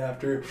like right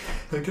after,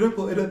 like, can I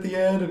play it at the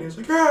end? And he was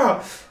like,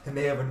 yeah. And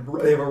they have a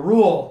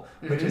rule,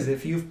 which is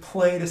if you've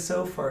played a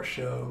So Far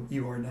show,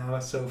 you are now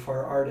a So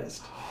Far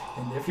artist.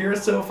 And if you're a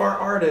So Far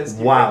artist,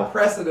 you get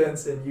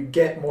precedence and you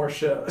get more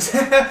shows.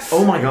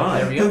 Oh my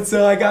God. And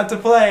so I got to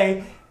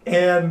play,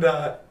 and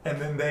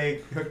then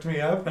they hooked me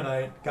up, and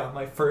I got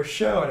my first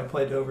show, and I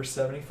played to over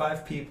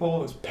 75 people.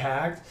 It was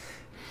packed,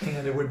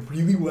 and it went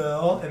really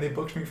well, and they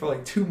booked me for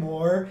like 2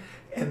 more,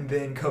 and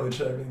then COVID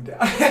shut everything down.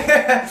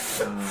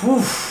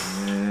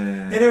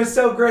 And it was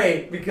so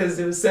great because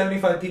it was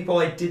 75 people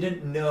I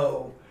didn't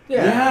know.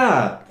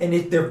 Yeah. And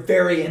they're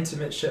very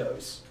intimate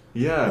shows.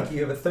 Yeah. Like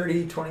you have a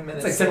 30, 20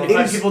 minutes. It's like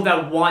 75 people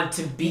that want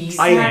to be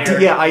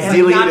there.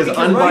 Ideally it is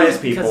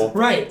unbiased people.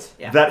 Right.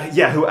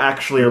 Who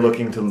actually are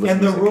looking to listen And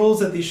to the music.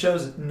 rules at these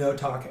shows is no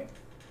talking.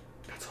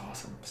 That's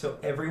awesome. So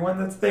everyone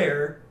that's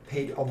there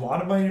paid a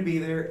lot of money to be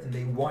there, and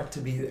they want to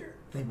be there.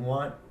 They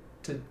want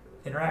to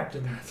interact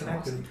and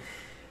connect with you.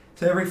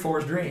 So every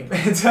four's dream.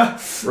 And so,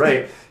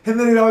 right. And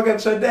then it all got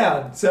shut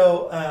down.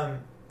 So,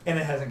 and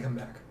it hasn't come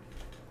back.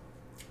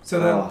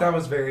 So that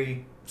was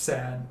very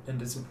sad and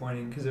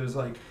disappointing, because it was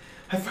like,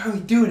 I'm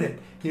finally doing it.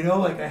 You know,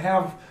 like I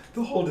have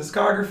the whole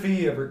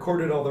discography, I've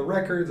recorded all the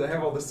records, I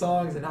have all the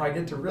songs, and now I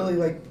get to really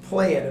like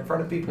play it in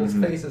front of people's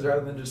faces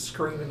rather than just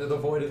scream into the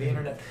void of the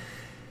internet.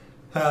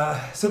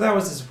 So that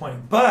was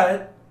disappointing.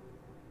 But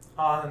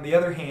on the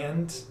other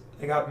hand,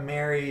 I got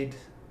married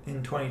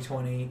in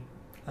 2020,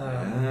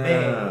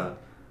 May,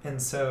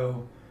 and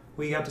so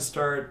we got to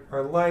start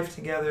our life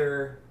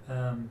together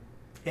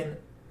in,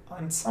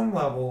 on some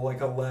level,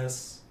 like a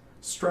less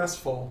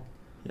stressful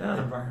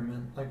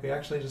environment. Like we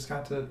actually just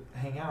got to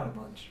hang out a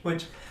bunch,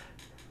 which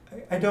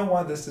I don't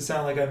want this to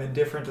sound like I'm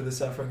indifferent to the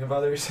suffering of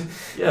others.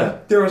 Yeah.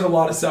 There was a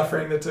lot of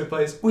suffering that took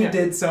place. We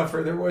did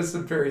suffer. There was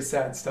some very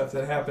sad stuff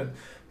that happened,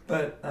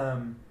 but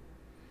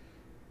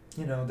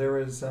you know, there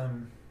was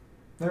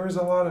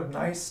a lot of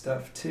nice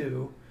stuff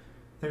too,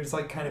 There's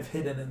like kind of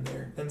hidden in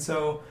there. And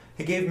so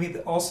it gave me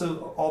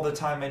also all the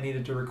time I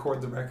needed to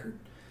record the record.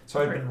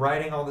 So I'd been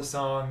writing all the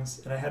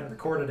songs and I hadn't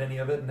recorded any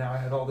of it, and now I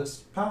had all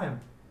this time.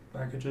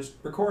 I could just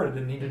record it.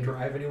 Didn't need to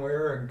drive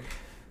anywhere and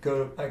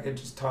I could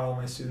just taught all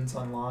my students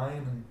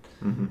online,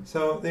 and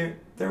so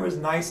there was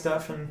nice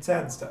stuff and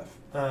sad stuff.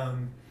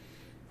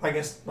 I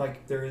guess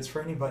like there is for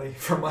anybody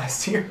from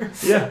last year.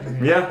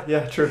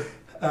 Yeah, true.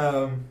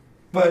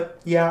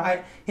 But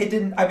yeah,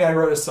 I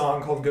wrote a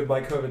song called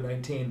Goodbye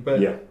COVID-19, but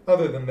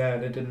other than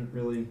that, it didn't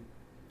really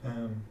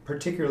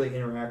particularly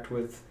interact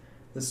with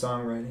the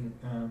songwriting.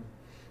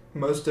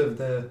 Most of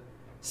the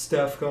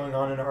stuff going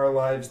on in our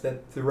lives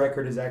that the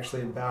record is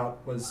actually about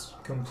was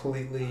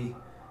completely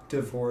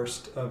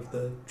divorced of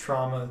the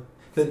trauma,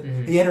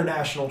 the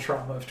international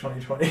trauma of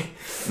 2020.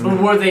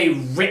 But were they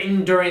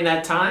written during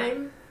that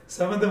time?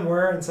 Some of them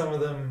were, and some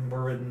of them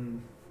were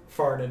written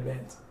far in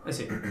advance. I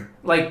see.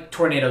 Like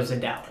tornadoes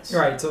in Dallas.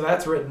 Right, so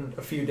that's written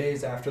a few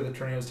days after the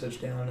tornadoes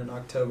touched down in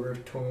October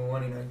of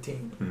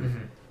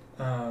 2019.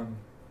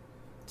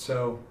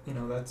 So,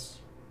 that's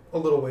a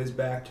little ways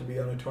back to be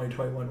on a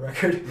 2021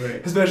 record,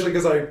 right? Especially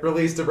because I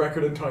released a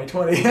record in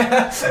 2020.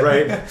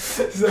 Right.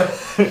 So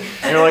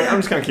you're like, I'm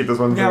just gonna keep this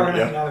one. Yeah, we're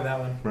gonna hang on to that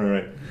one.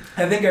 Right.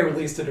 I think I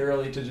released it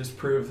early to just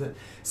prove that.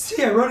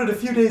 See, I wrote it a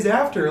few days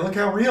after. Look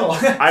how real.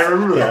 I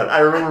remember that. I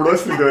remember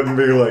listening to it and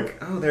being like,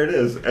 oh, there it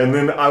is. And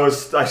then I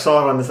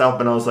saw it on this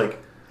album and I was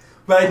like,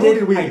 but I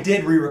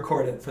did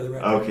re-record it for the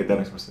record. Okay, that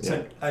makes more sense.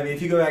 So I mean,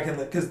 if you go back and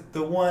look, because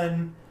the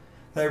one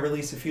that I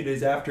released a few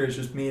days after is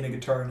just me and a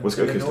guitar and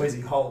a noisy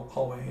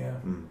hallway,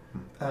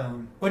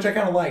 which I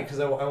kind of like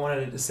because I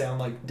wanted it to sound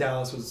like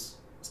Dallas was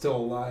still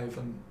alive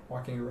and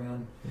walking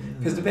around.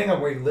 Because depending on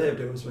where you lived,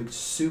 it was like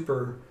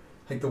super,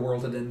 like the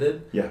world had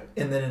ended. Yeah.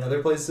 And then in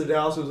other places of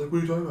Dallas, it was like, what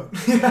are you talking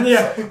about?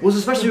 Yeah. Well,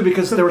 especially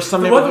because there were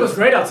some the weather was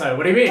great outside.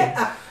 What do you mean?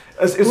 Yeah.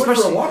 Especially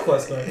for a walk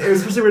last night. It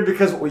was especially weird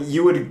because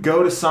you would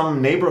go to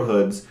some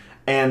neighborhoods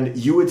and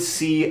you would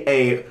see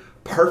a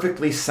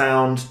perfectly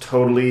sound,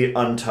 totally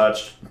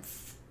untouched,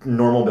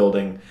 normal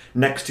building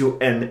next to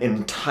an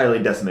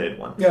entirely decimated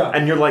one. Yeah.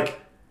 And you're like,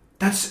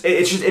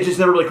 it just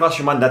never really crossed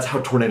your mind that's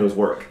how tornadoes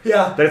work.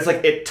 Yeah. That it's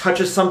like it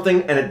touches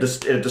something and it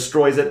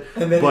destroys it.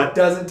 And then it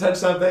doesn't touch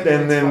something.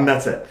 And then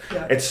that's it.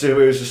 Yeah. It's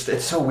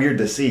so weird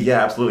to see.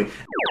 Yeah, absolutely.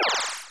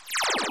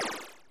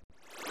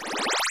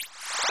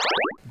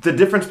 The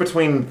difference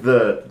between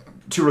the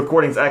two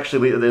recordings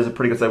actually there's a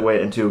pretty good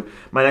segue into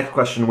my next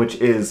question, which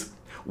is,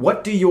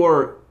 what do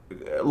your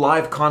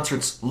live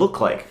concerts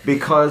look like?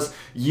 Because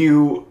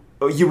you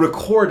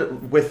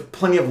record with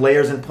plenty of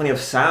layers and plenty of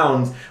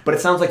sounds, but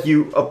it sounds like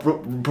you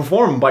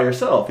perform by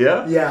yourself,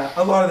 yeah? Yeah,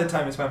 a lot of the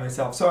time it's by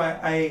myself. So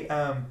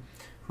I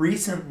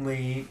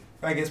recently,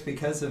 I guess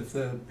because of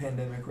the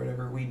pandemic or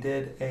whatever, we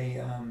did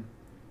a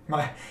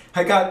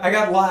I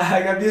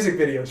got music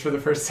videos for the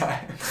first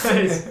time.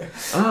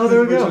 Oh,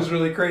 there we go. Which was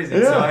really crazy.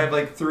 Yeah. So I have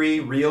like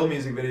 3 real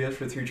music videos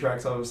for 3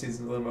 tracks all of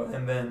Seasons of Limbo,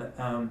 and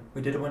then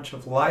we did a bunch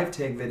of live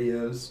take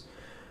videos,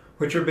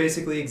 which are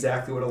basically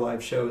exactly what a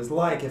live show is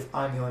like if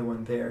I'm the only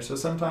one there. So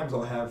sometimes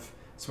I'll have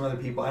some other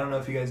people. I don't know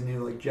if you guys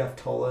knew like Jeff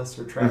Tullis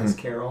or Travis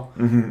Carroll.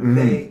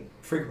 They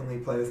frequently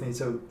play with me.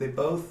 So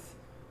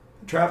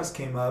Travis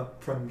came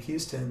up from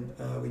Houston.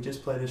 We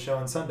just played a show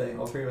on Sunday,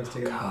 all 3 of us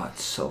together. God,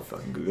 so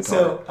fucking good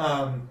guitar.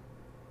 So,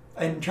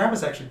 and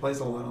Travis actually plays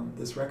a lot on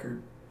this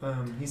record.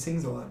 He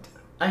sings a lot too.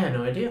 I had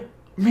no idea.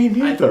 Me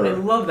neither. I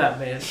love that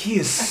man. He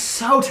is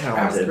so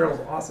talented. Travis Carroll's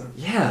awesome.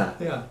 Yeah.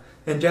 Yeah.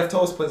 And Jeff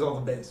Tullis plays all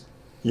the bass.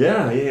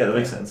 Yeah, that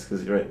makes sense,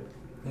 because you're right.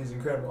 He's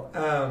incredible.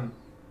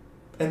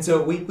 And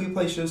so we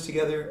play shows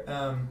together,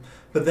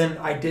 but then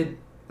I did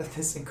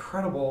this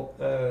incredible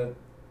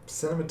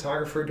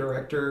cinematographer,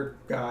 director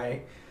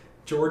guy,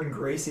 Jordan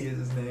Gracie is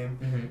his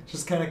name,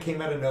 just kind of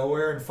came out of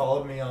nowhere and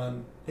followed me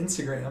on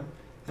Instagram.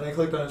 And I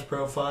clicked on his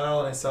profile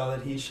and I saw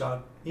that he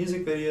shot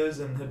music videos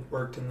and had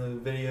worked in the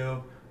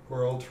video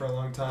world for a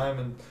long time.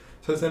 And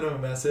so I sent him a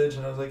message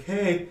and I was like,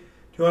 hey, do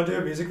you want to do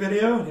a music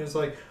video? And he was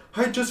like,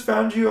 I just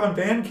found you on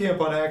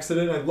Bandcamp on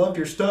accident. I loved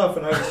your stuff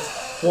and I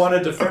just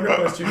wanted to friend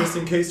request you just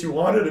in case you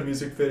wanted a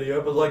music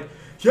video. But like,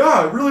 yeah,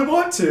 I really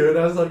want to. And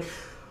I was like,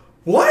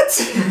 what?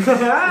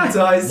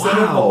 So I sent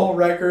him the whole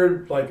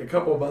record like a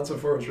couple of months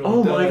before it was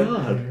really done. Oh my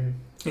God.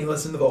 He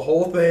listened to the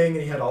whole thing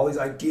and he had all these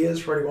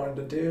ideas for what he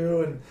wanted to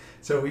do. And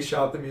so we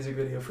shot the music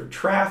video for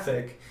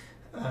Traffic.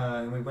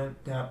 And we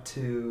went out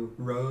to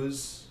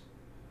Rose.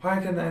 Why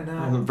can I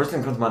not? The first thing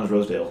that comes to mind is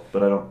Rosedale,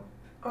 but I don't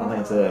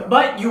think it's it.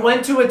 But you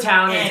went to a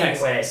town in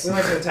Anyways, Texas. we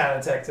went to a town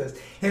in Texas.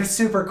 It was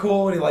super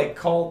cool. And he like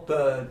called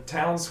the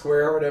town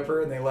square or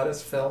whatever, and they let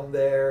us film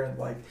there. And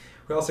like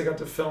we also got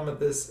to film at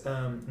this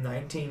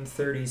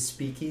 1930s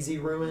speakeasy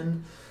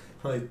ruin.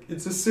 Like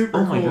it's a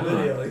super cool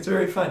video. Like, it's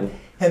very fun.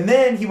 And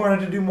then he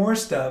wanted to do more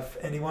stuff,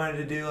 and he wanted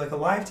to do like a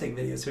live take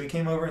video. So he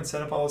came over and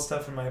set up all the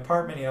stuff in my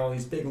apartment. He had all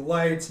these big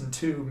lights and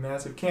 2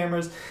 massive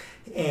cameras.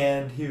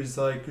 And he was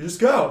like, just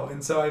go.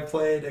 And so I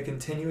played a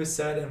continuous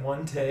set in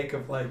one take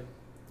of like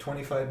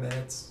 25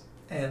 minutes,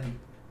 and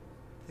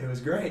it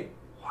was great.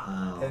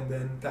 Wow. And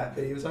then that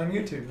video's on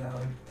YouTube now.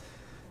 And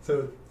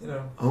So, you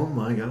know. Oh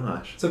my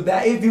gosh. So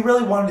that if you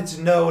really wanted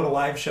to know what a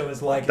live show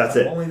is like, That's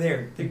it's it. only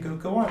there.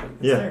 Go on.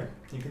 It's there.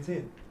 You can see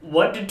it.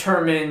 What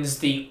determines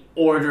the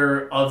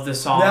order of the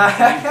songs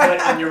that you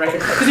put on your record?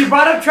 Because you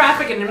brought up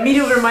Traffic and it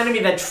immediately reminded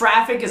me that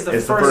Traffic is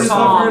the first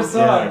song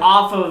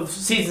off of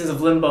Seasons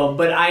of Limbo,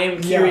 but I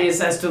am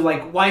curious as to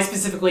like why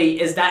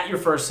specifically is that your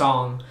first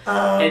song?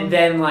 And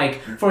then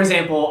like, for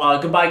example,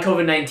 Goodbye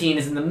COVID-19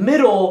 is in the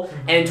middle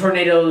and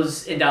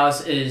Tornadoes in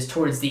Dallas is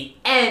towards the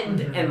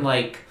end and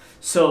like,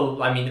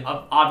 so I mean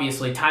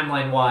obviously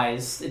timeline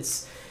wise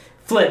it's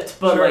flipped,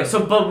 but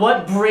but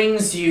what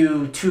brings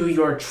you to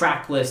your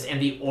track list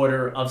and the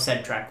order of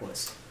said track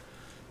list?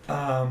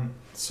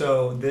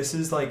 So this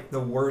is like the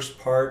worst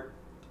part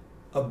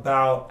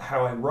about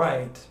how I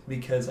write,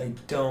 because I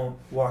don't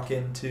walk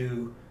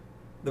into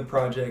the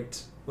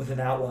project with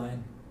an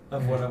outline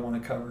of what I want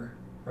to cover,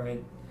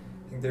 right?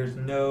 Like, there's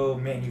no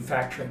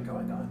manufacturing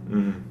going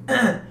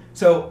on.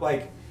 So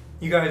like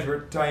you guys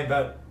were talking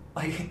about,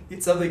 like,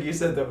 it's something you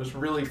said that was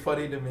really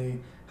funny to me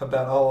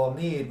about All I'll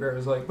Need, where it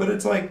was like, but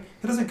it's like,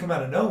 it doesn't come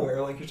out of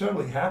nowhere, like you're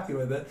totally happy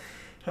with it.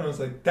 And I was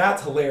like,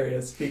 that's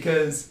hilarious,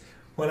 because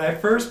when I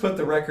first put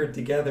the record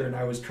together and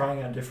I was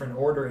trying out different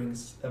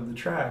orderings of the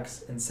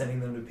tracks and sending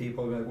them to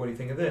people, like, what do you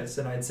think of this?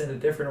 And I'd send a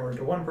different order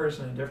to one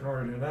person and a different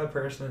order to another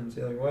person and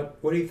say, like,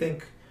 what do you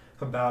think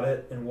about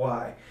it and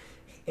why?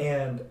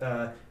 And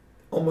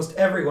almost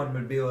everyone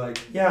would be like,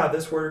 yeah,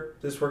 this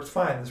works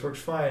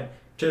fine.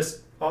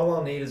 Just All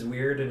I'll Need is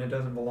weird and it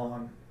doesn't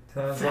belong.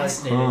 And I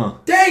was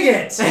like, dang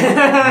it! Because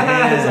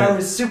I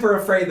was super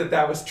afraid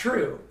that was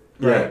true.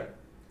 Right.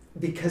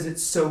 Because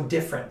it's so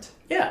different.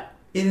 Yeah.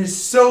 It is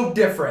so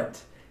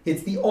different.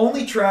 It's the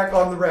only track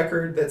on the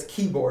record that's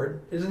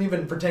keyboard. It doesn't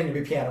even pretend to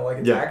be piano. Like,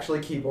 it's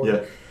actually keyboard.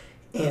 Yeah.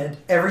 And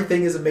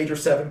everything is a major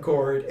 7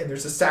 chord, and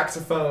there's a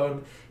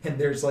saxophone, and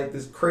there's like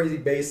this crazy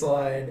bass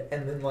line,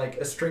 and then like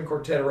a string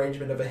quartet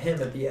arrangement of a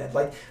hymn at the end.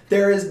 Like,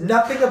 there is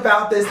nothing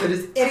about this that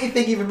is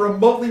anything even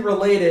remotely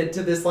related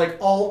to this like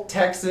alt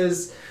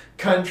Texas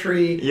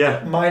country,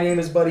 My Name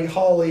is Buddy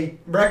Holly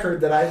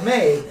record that I've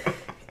made.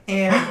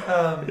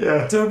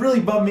 And so it really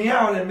bummed me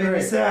out and made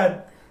me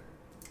sad.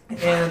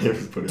 And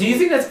do you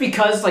think that's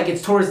because like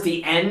it's towards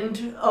the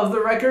end of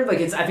the record? Like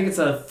I think it's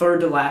a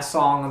third to last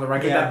song on the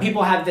record that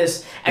people have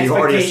this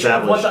expectation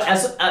of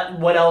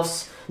what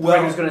else the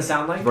record's going to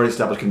sound like. You've already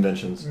established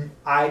conventions.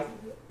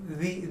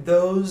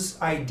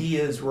 Those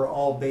ideas were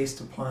all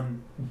based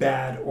upon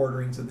bad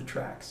orderings of the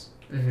tracks.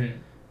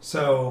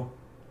 So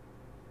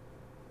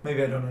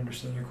maybe I don't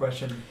understand your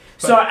question.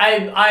 So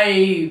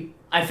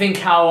I think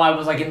how I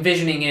was like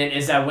envisioning it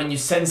is that when you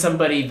send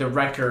somebody the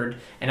record,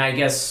 and I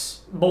guess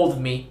bold of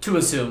me to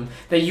assume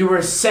that you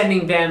were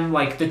sending them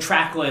like the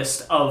track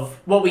list of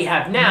what we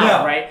have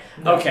now, right?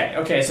 No.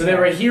 Okay. So they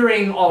were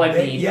hearing All I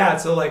Need. Yeah.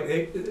 So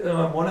like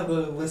one of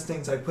the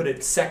listings, I put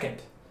it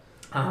second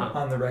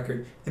on the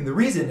record, and the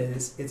reason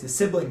is it's a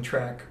sibling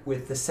track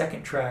with the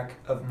second track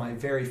of my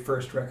very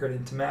first record,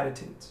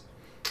 Intimatitudes.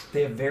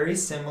 They have very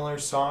similar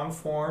song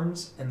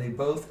forms, and they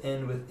both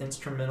end with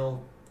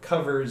instrumental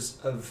covers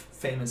of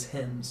famous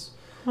hymns.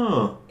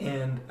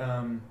 And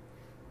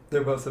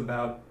they're both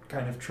about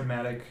kind of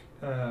traumatic,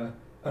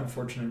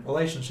 unfortunate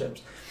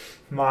relationships.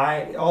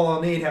 My All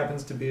I'll Need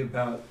happens to be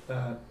about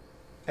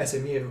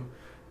SMU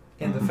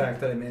and the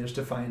fact that I managed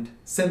to find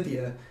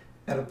Cynthia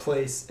at a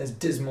place as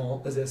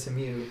dismal as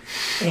SMU.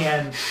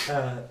 And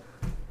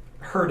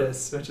Hurt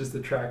Us, which is the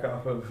track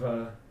off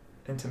of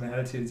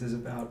Intimatitudes, is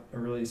about a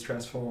really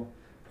stressful,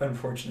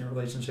 unfortunate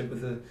relationship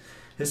with a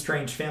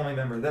estranged family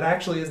member that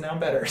actually is now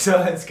better. So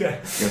that's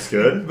good. That's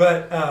good.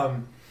 But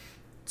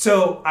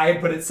so I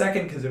put it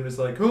second because it was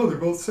like, oh, they're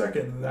both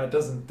second. That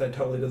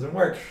totally doesn't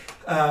work.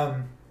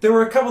 There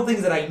were a couple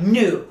things that I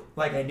knew.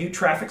 Like, I knew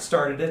Traffic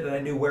started it, and I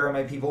knew Where Are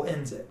My People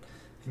ends it.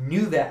 I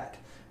knew that.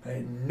 I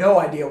had no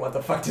idea what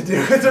the fuck to do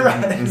with the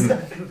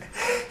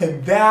rest.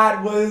 And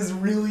that was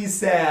really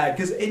sad,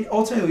 because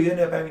ultimately what you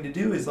end up having to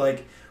do is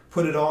like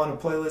put it all in a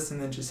playlist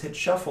and then just hit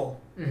shuffle.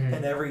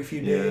 And every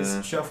few days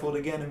shuffle it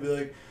again and be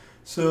like,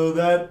 so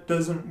that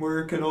doesn't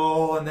work at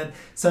all. And then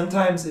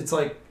sometimes it's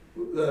like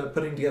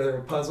putting together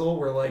a puzzle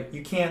where like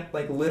you can't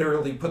like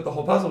literally put the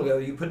whole puzzle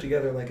together. You put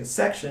together like a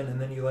section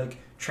and then you like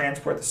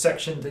transport the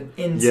section to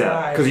inside.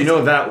 Yeah, because you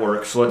know that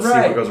works. So let's see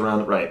what goes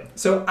around. Right.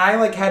 So I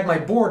like had my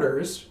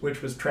borders,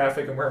 which was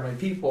Traffic and Where Are My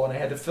People, and I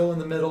had to fill in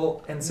the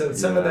middle. And so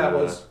some of that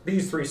was,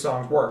 these 3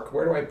 songs work.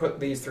 Where do I put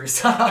these 3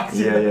 songs?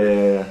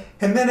 Yeah.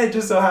 And then it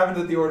just so happened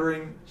that the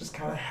ordering just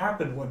kind of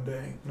happened one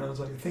day, and I was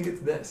like, I think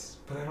it's this,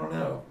 but I don't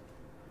know.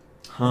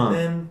 And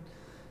then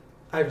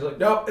I was like,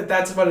 nope,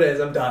 that's what it is.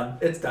 I'm done.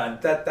 It's done.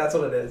 That's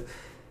what it is.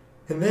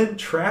 And then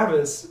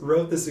Travis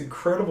wrote this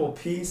incredible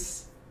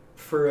piece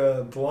for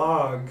a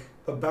blog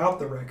about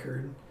the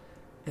record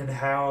and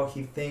how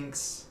he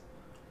thinks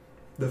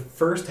the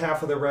first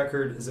half of the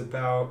record is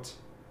about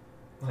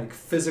like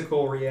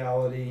physical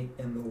reality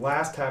and the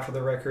last half of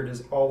the record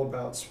is all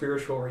about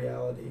spiritual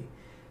reality,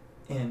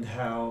 and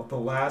how the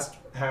last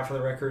half of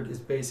the record is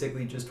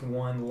basically just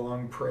one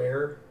long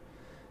prayer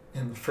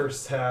and the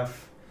first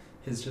half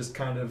his just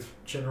kind of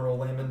general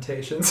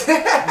lamentations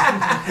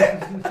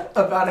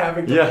about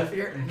having to live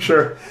here.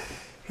 Sure.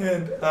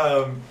 And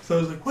so I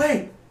was like,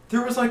 wait,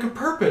 there was like a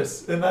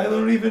purpose, and I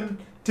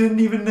didn't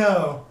even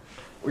know.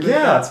 But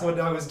that's what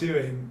I was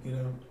doing, you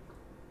know.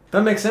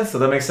 That makes sense. So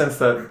that makes sense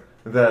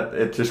that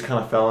it just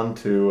kind of fell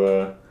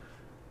into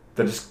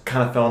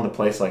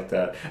place like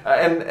that.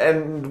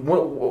 And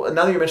now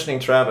that you're mentioning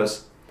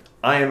Travis,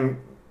 I am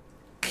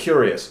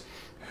curious.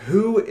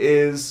 Who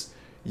is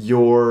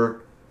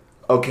your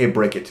okay,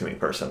 break it to me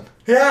person?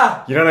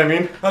 Yeah. You know what I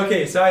mean?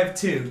 Okay, so I have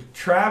two.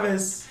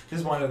 Travis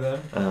is one of them,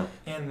 Uh-huh.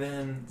 and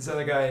then this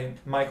other guy,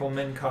 Michael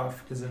Minkoff,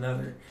 is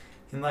another.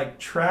 And like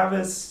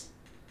Travis,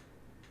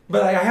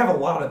 but I have a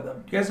lot of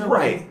them. Do you guys know?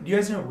 Right. Do you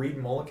guys know Reed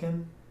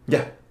Mulliken?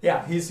 Yeah.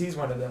 Yeah, he's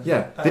one of them.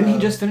 Yeah. Didn't he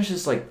just finish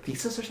his like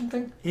thesis or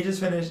something? He just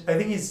finished. I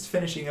think he's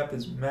finishing up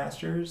his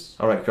master's.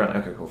 All right. Great.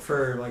 Okay. Cool.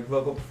 For like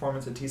vocal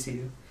performance at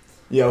TCU.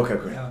 Yeah. Okay.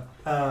 Great. Yeah.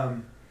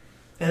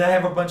 And I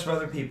have a bunch of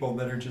other people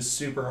that are just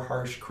super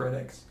harsh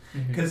critics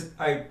because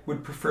I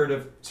would prefer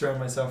to surround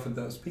myself with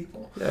those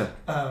people. Yeah.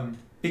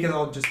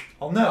 Because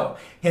I'll know.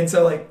 And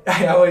so like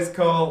I always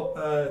call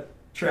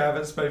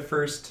Travis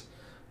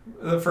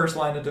the first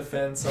line of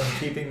defense on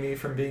keeping me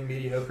from being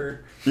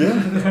mediocre.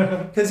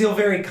 Yeah. Because he'll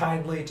very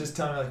kindly just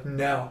tell me like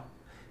no.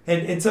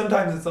 And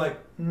sometimes it's like,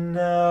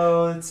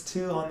 no, it's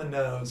too on the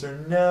nose, or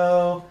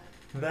no,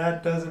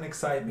 that doesn't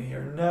excite me,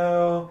 or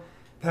no,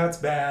 that's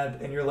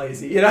bad and you're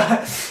lazy. You know,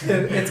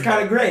 it's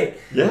kind of great.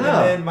 Yeah. And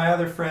then my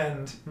other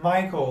friend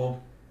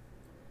Michael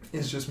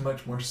is just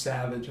much more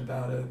savage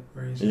about it,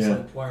 where he's just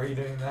like, why are you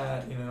doing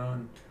that? You know,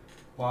 and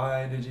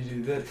why did you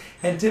do this?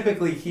 And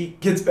typically he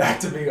gets back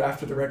to me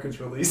after the record's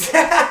released.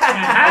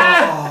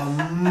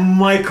 Oh,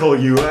 Michael,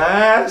 you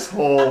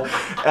asshole!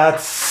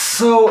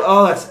 That's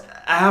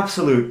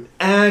absolute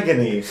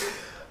agony.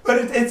 But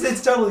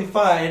it's totally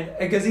fine,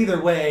 because either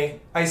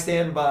way, I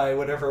stand by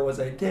whatever it was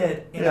I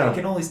did, and I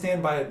can only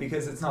stand by it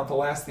because it's not the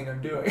last thing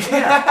I'm doing.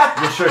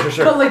 Yeah. Sure.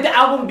 But like the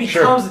album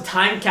becomes a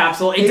time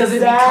capsule. It doesn't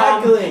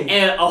become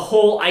a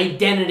whole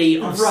identity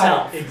of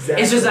self.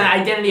 Exactly. It's just an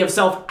identity of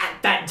self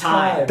at that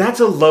time. That's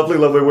a lovely,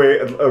 lovely way.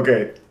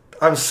 Okay,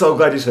 I'm so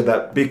glad you said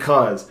that,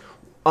 because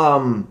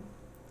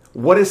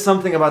what is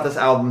something about this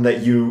album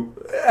that you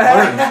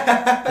learned?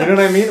 You know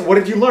what I mean? What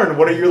did you learn?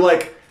 What are you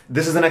like,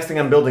 this is the next thing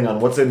I'm building on?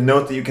 What's a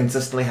note that you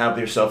consistently have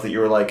to yourself that you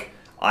were like,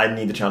 I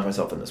need to challenge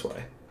myself in this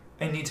way?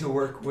 I need to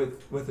work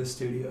with a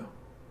studio.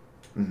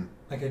 Mm-hmm.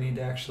 Like I need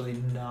to actually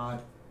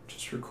not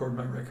just record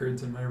my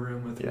records in my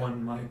room with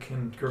one mic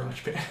and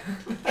GarageBand.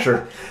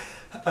 Sure.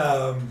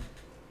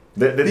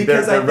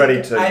 Because they're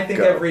ready to I think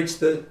go. I've reached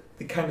the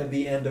kind of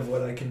the end of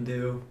what I can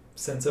do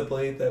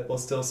sensibly that will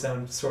still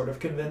sound sort of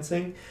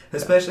convincing,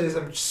 especially as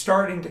I'm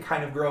starting to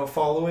kind of grow a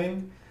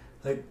following.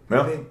 Like,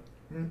 I think,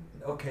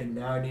 okay,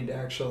 now I need to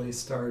actually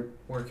start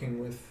working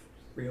with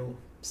real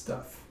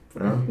stuff.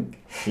 And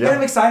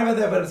I'm excited about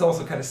that, but it's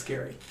also kind of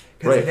scary.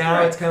 Because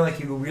now it's kind of like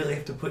you really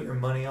have to put your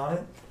money on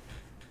it.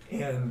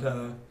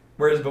 And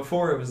whereas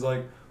before it was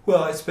like,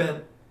 well, I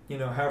spent,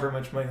 however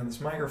much money on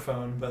this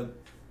microphone, but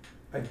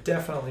I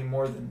definitely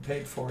more than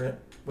paid for it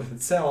with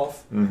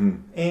itself. Mm-hmm.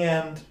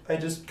 And I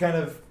just kind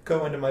of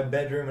go into my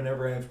bedroom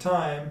whenever I have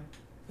time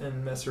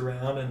and mess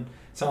around. And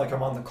it's not like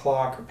I'm on the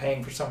clock or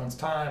paying for someone's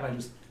time. I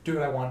just do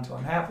what I want until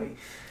I'm happy.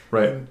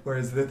 Right. And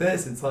whereas with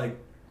this, it's like,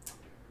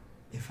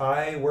 if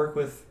I work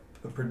with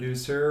a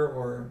producer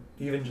or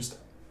even just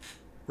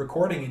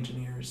recording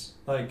engineers,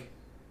 like,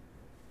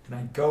 when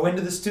I go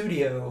into the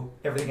studio,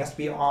 everything has to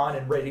be on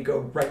and ready to go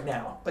right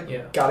now.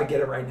 Like, gotta get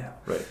it right now.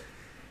 Right.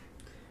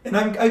 And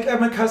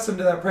I'm accustomed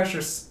to that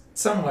pressure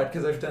somewhat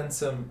because I've done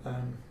some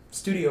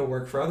studio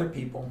work for other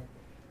people,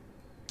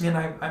 and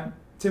I'm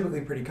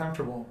typically pretty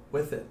comfortable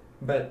with it.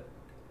 But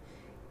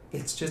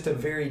it's just a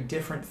very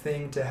different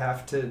thing to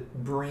have to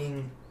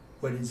bring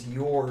what is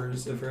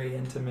yours, a very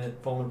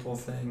intimate, vulnerable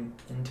thing,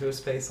 into a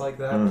space like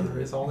that where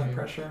there is all that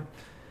pressure.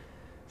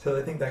 So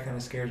I think that kind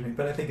of scares me,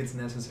 but I think it's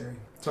necessary.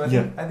 So I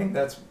think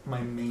that's my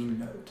main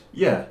note.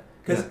 Yeah.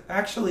 Because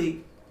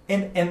actually,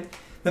 and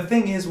the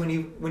thing is, when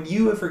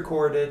you have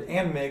recorded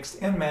and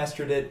mixed and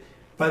mastered it,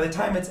 by the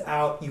time it's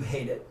out, you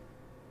hate it.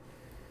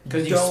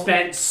 Because you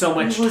spent so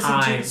much you listen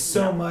time. To it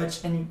so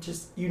much,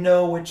 and you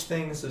know which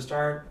things just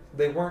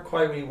they weren't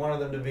quite what you wanted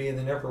them to be, and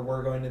they never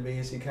were going to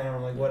be, so you kind of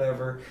were like,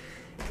 whatever.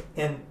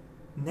 And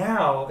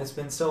now, it's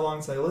been so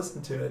long since I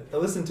listened to it. I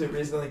listened to it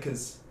recently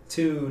because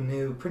 2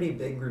 new pretty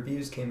big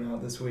reviews came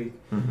out this week.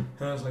 Mm-hmm.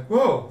 And I was like,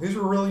 whoa, these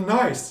were really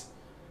nice.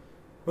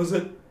 Was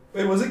it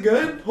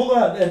good? Hold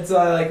on. And so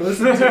I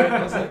listened to it and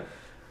I was like,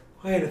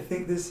 wait, I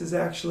think this is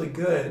actually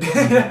good.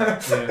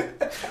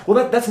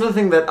 Well, that's another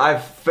thing that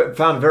I've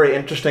found very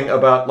interesting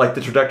about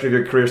the trajectory of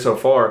your career so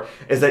far,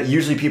 is that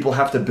usually people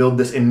have to build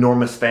this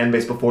enormous fan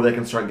base before they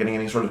can start getting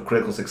any sort of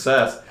critical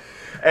success.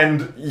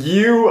 And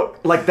you,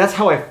 that's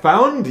how I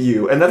found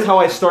you, and that's how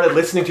I started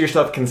listening to your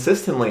stuff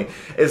consistently,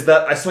 is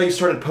that I saw you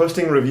started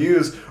posting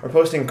reviews or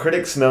posting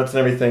critics notes and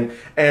everything,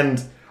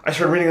 and I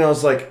started reading and I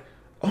was like,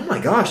 oh my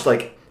gosh,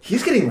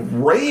 he's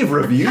getting rave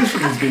reviews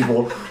from these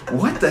people.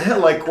 What the hell?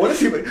 Like, what is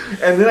he?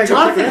 And then I go check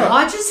Jonathan it out.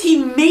 Hodges,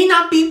 he may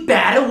not be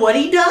bad at what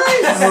he does.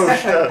 Oh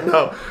shit,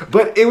 no.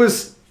 But it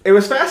was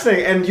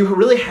fascinating, and you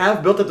really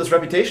have built up this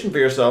reputation for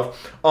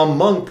yourself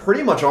among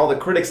pretty much all the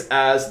critics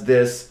as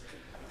this,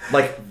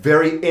 like,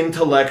 very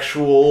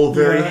intellectual,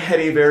 very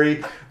heady,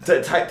 very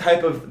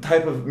type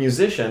of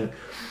musician.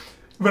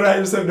 But I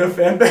just have no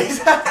fan base.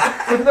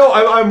 But no,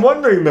 I'm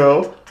wondering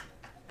though,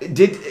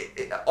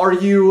 are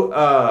you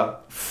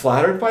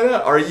flattered by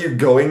that? Are you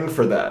going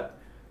for that?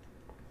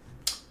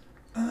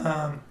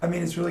 I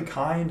mean, it's really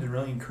kind and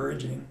really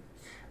encouraging.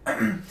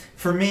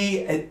 For me,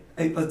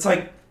 it's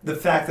like the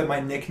fact that my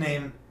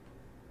nickname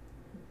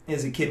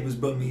as a kid was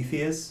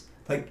BOMETHIUS.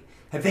 Like,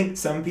 I think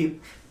some people,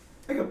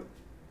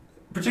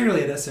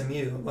 particularly at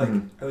SMU, like,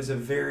 I was a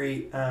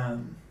very, I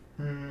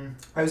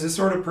was the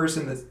sort of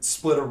person that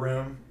split a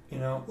room, you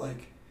know,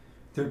 like,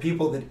 there are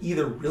people that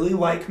either really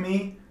like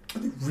me or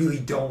they really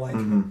don't like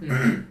me,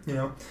 you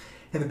know,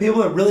 and the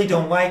people that really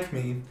don't like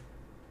me,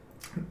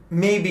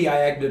 maybe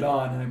I egged it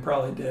on, and I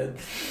probably did,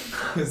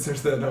 because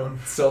there's that own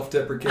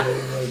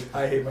self-deprecating, like,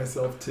 I hate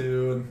myself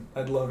too, and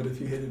I'd love it if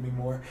you hated me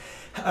more.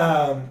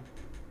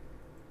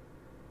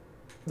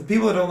 The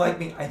people that don't like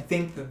me, I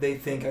think that they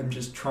think I'm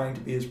just trying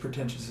to be as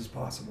pretentious as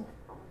possible.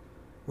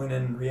 When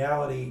in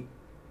reality,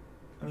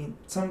 I mean,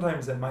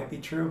 sometimes that might be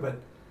true,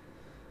 but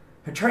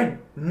I try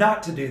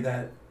not to do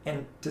that.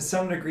 And to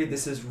some degree,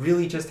 this is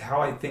really just how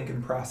I think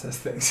and process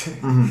things.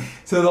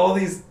 So all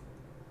these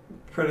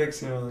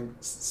critics, you know, like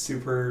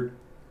super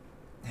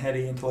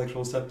heady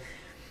intellectual stuff,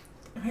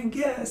 I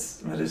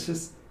guess, but that's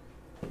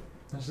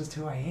just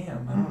who I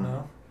am. I don't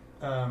know.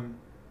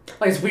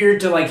 Like, it's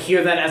weird to, like,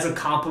 hear that as a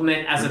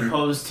compliment as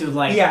opposed to,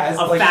 like, as,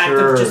 a like, fact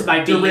of just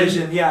by being...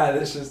 derision. Yeah,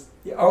 that's just...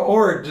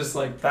 Or just,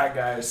 like, that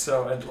guy is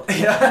so...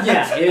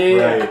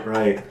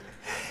 Right.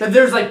 But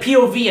there's, like,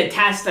 POV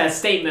attached to that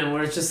statement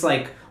where it's just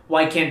like,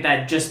 why can't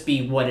that just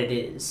be what it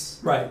is?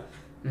 Right.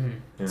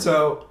 Yeah.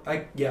 So, I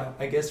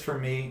guess for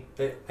me,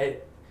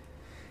 it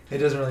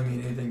doesn't really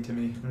mean anything to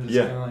me. I'm just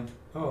kind of like,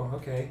 oh,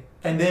 okay.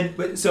 And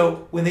then,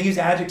 so when they use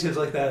adjectives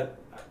like that,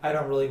 I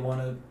don't really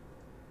want to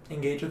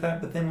engage with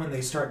that. But then when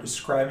they start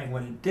describing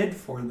what it did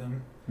for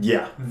them,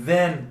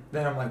 then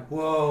I'm like,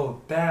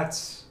 whoa,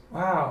 that's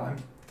why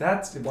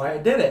I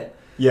did it.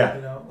 Yeah.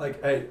 You know,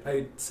 like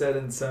I said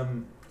in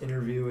some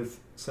interview with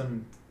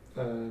some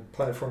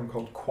platform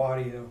called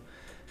Quadio,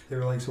 they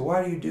were like, so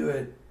why do you do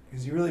it?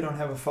 Because you really don't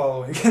have a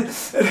following. And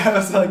I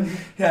was like,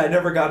 I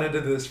never got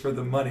into this for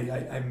the money.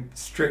 I'm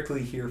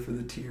strictly here for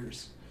the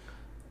tears.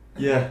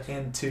 Yeah.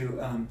 And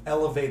to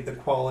elevate the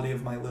quality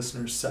of my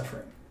listeners'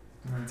 suffering.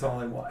 And that's all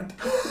I want.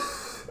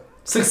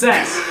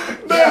 Success.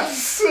 That's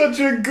such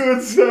a good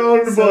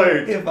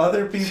soundbite. If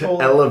other people...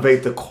 To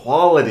elevate the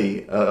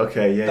quality. Of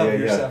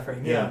your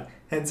suffering, yeah.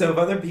 And so if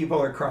other people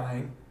are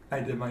crying, I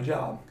did my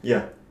job.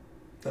 Yeah.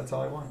 That's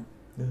all I want.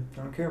 Yeah. I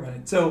don't care about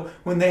it. So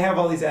when they have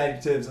all these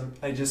adjectives,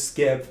 I just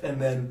skip,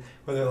 and then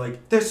when they're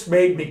like, "This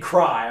made me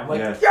cry," I'm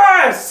like,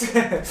 "Yes!"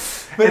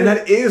 And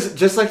that is,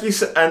 just like you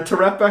said, and to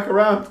wrap back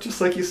around, just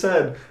like you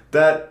said,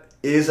 that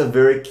is a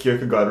very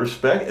Kierkegaard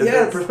perspective.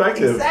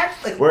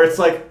 Exactly. Where it's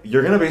like,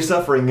 you're going to be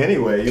suffering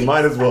anyway. You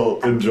might as well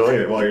enjoy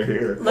it while you're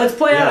here. Let's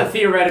play out a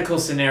theoretical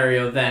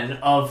scenario then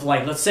of,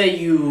 like, let's say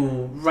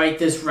you write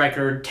this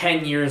record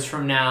 10 years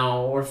from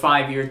now or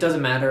 5 years,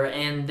 doesn't matter,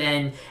 and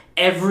then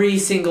every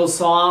single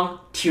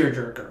song,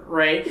 tearjerker,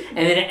 right?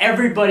 And then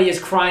everybody is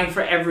crying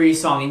for every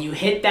song, and you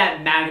hit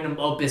that magnum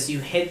opus, you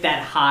hit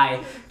that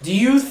high. Do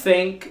you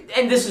think,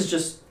 and this is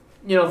just,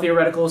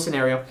 theoretical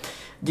scenario,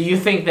 do you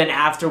think then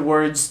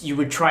afterwards you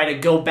would try to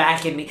go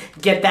back and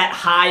get that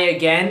high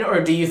again?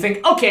 Or do you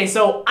think, okay,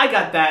 so I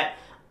got that,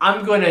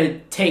 I'm going to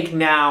take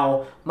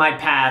now my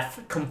path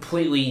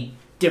completely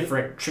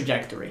different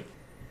trajectory?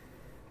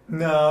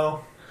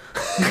 No.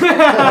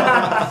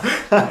 I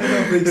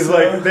don't think it's so.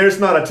 like, there's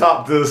not a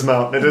top to this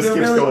mountain. It just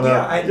keeps going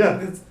up.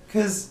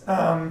 Because,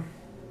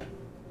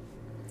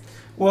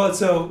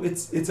 so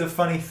it's a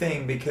funny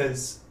thing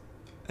because,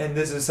 and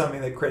this is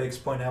something that critics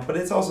point out, but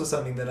it's also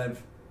something that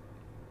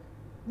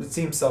it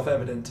seems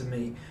self-evident to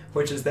me,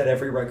 which is that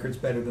every record's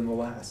better than the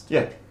last.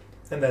 Yeah.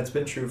 And that's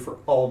been true for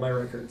all of my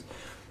records.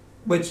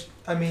 Which,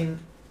 I mean,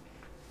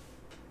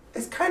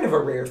 it's kind of a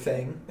rare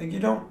thing. Like, you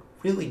don't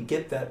really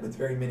get that with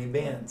very many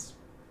bands.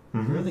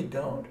 Mm-hmm. You really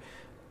don't.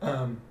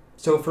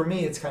 So for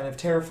me, it's kind of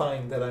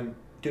terrifying that I'm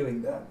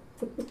doing that.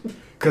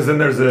 Because then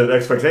there's an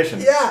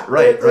expectation. Yeah.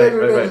 Right.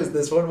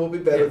 This one will be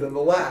better than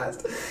the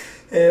last.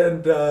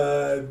 And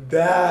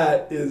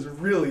that is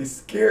really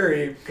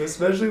scary,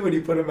 especially when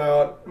you put them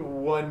out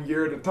 1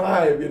 year at a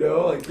time,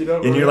 like you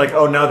don't. And you're like,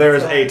 oh, now there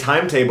is a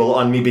timetable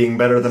on me being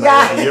better than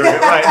I was a year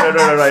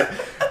ago. Right.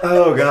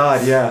 Oh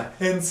God, yeah.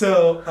 And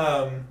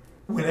so,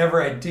 whenever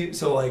I do,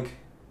 so like,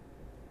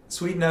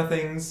 Sweet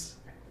Nothings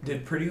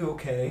did pretty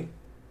okay,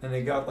 and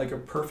they got like a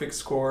perfect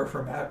score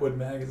from Atwood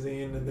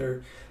magazine, and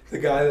they're the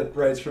guy that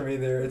writes for me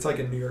there. It's like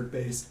a New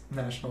York-based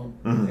national,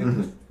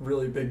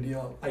 really big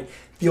deal.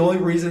 The only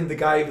reason the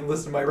guy even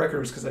listened to my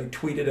record was because I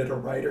tweeted at a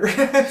writer.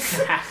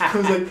 I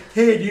was like,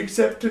 "Hey, do you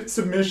accept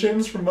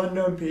submissions from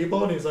unknown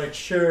people?" And he's like,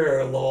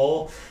 "Sure,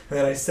 lol." And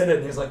then I sent it,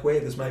 and he's like,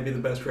 "Wait, this might be the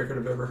best record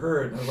I've ever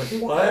heard." And I was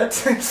like,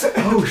 "What?"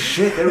 Oh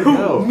shit! There we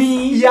go.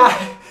 Me?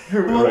 Yeah.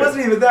 Well, it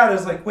wasn't even that. I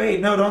was like, "Wait,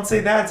 no, don't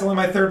say that. It's only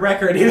my third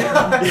record." You know?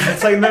 Yeah,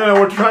 it's like, no,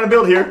 we're trying to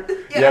build here.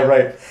 Yeah,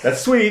 right.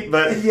 That's sweet,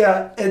 but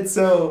yeah. And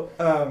so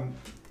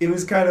it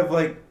was kind of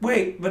like,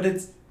 wait, but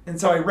it's. And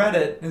so I read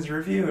it, his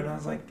review, and I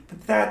was like,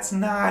 but that's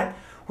not.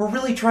 We're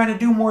really trying to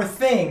do more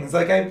things.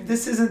 Like,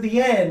 this isn't the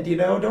end, you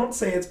know? Don't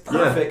say it's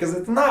perfect, because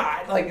it's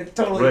not. Like, it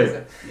totally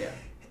isn't. Yeah.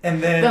 And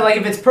then... But, like,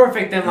 if it's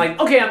perfect, then, like,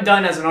 okay, I'm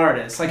done as an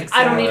artist. Like,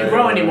 I don't need to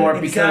grow anymore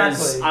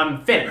because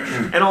I'm finished.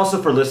 And also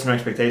for listener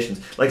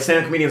expectations. Like,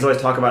 stand-up comedians always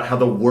talk about how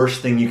the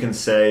worst thing you can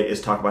say is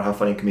talk about how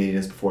funny a comedian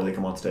is before they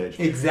come on stage.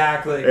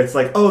 Exactly. It's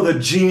like, oh, the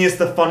genius,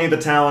 the funny, the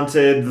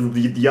talented, the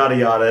yada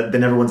yada.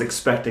 Then everyone's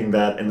expecting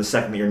that, and the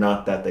second that you're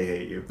not that, they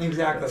hate you.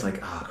 Exactly. It's like,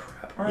 oh,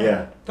 crap. Right.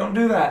 Yeah. Don't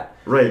do that.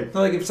 Right.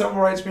 So, like, if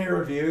someone writes me a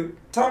review,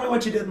 tell me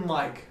what you didn't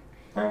like.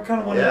 I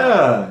kind of want to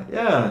know.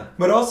 Yeah.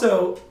 But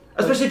also...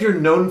 Especially if you're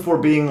known for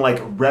being,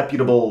 like,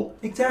 reputable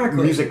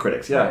music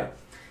critics, yeah. Right.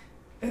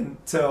 And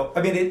so,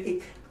 I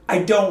mean,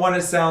 I don't want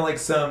to sound like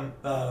some,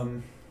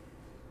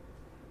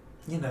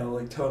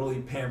 like,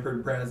 totally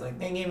pampered Brad's like,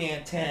 they gave me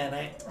a 10.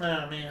 I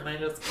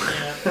just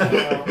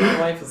can't. My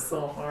life is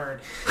so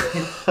hard.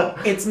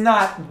 It's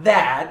not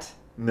that.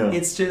 No.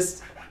 It's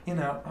just,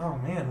 oh,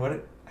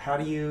 man, how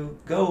do you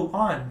go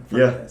on from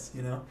this,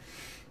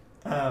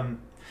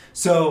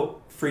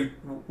 So,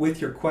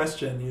 with your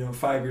question,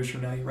 5 years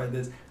from now you read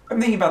this, I'm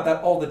thinking about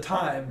that all the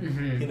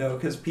time,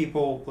 because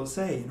people will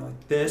say,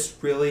 like, this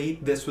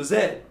was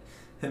it.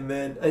 And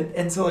then,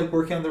 and so, like,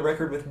 working on the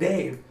record with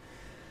Dave,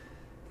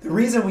 the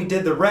reason we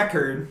did the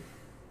record,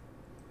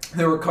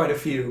 there were quite a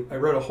few. I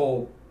wrote a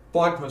whole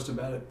blog post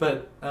about it,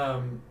 but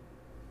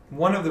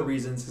one of the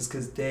reasons is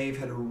because Dave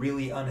had a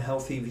really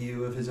unhealthy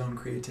view of his own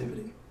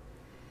creativity.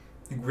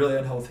 Like, really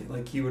unhealthy.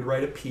 Like, he would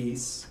write a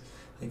piece,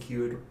 like he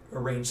would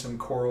arrange some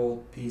choral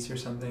piece or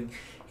something,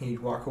 he'd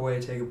walk away,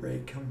 take a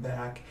break, come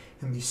back,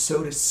 and be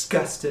so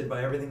disgusted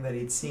by everything that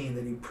he'd seen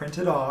that he'd print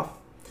it off,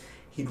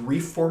 he'd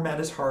reformat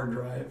his hard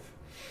drive,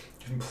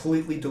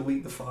 completely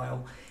delete the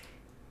file,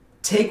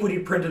 take what he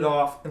printed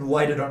off and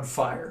light it on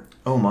fire.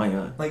 Oh my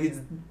god.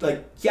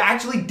 He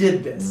actually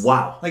did this.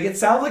 Wow. Like, it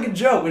sounds like a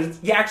joke, but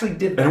he actually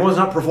did that. And it was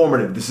not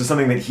performative. This is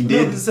something that he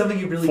did this is something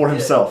he really for did.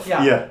 himself.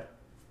 Yeah.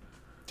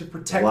 To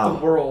protect the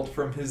world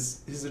from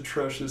his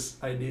atrocious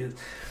ideas.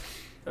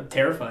 I'm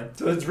terrified.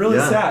 So it's really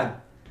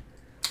sad.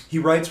 He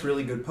writes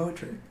really good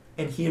poetry.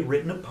 And he had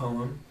written a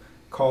poem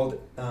called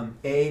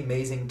A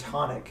Amazing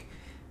Tonic.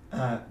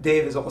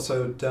 Dave has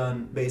also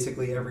done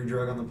basically every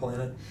drug on the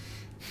planet.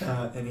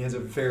 And he has a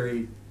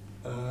very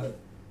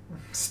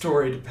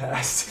storied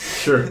past.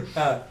 Sure.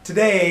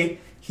 Today,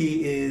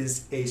 he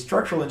is a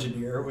structural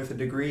engineer with a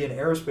degree in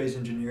aerospace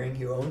engineering.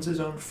 He owns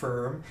his own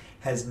firm,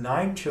 has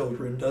 9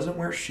 children, doesn't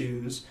wear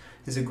shoes,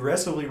 is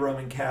aggressively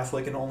Roman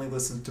Catholic, and only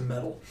listens to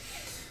metal.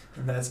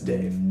 And that's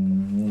Dave.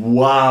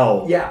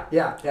 Wow. Yeah.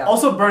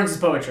 Also burns his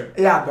poetry.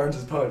 Yeah, burns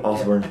his poetry.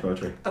 Also burns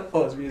poetry.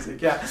 Oh, his music,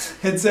 yeah.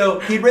 And so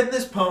he'd written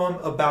this poem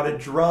about a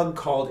drug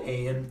called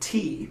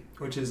AMT,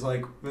 which is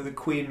like the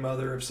queen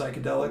mother of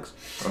psychedelics.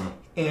 Uh-huh.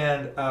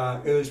 And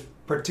it was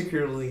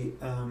particularly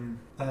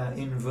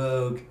in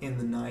vogue in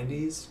the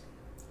 90s.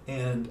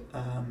 And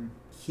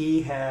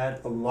he had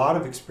a lot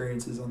of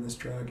experiences on this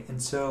drug.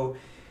 And so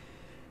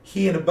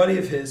he and a buddy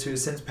of his, who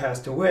has since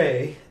passed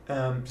away,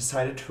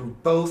 decided to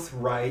both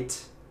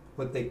write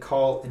what they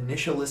call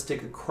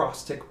initialistic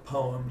acrostic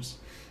poems,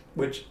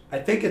 which I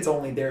think it's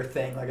only their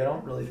thing. Like, I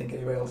don't really think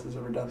anybody else has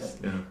ever done that.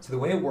 Yeah. So the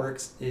way it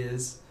works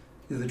is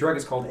the drug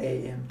is called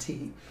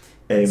AMT.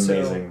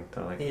 Amazing.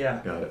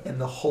 Yeah. Got it.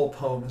 And the whole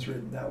poem is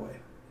written that way.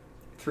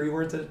 3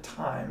 words at a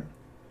time.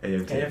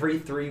 AMT. Every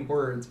 3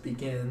 words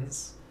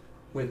begins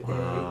with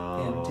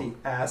AMT.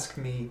 Ask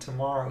me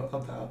tomorrow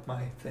about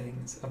my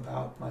things,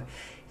 about my...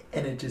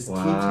 And it just keeps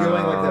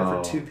going like that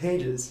for 2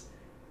 pages.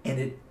 And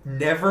it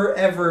never,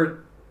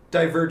 ever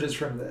diverges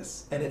from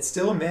this. And it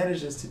still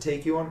manages to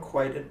take you on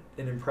quite an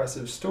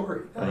impressive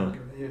story.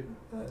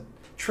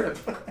 Trip,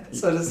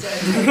 so to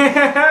say.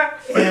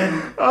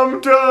 And I'm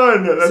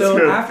done! That's so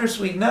good. after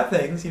Sweet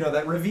Nothings,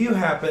 that review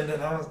happened,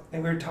 and I was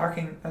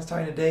talking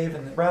to Dave,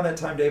 and around that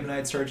time Dave and I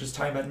had started just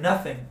talking about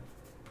nothing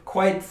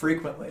quite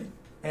frequently.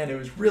 And it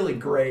was really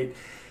great.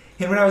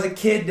 And when I was a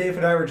kid, Dave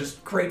and I were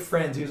just great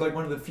friends. He was like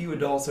one of the few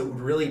adults that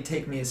would really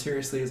take me as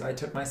seriously as I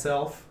took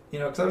myself.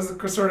 Because I was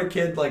the sort of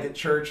kid, like at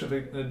church, if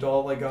an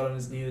adult got on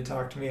his knee to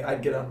talk to me,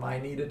 I'd get on my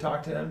knee to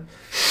talk to him.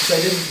 Because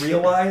I didn't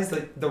realize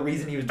that the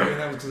reason he was doing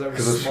that was because I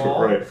was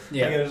small. Right.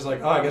 Yeah. And I was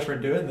like, oh, I guess we're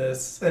doing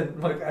this.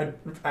 And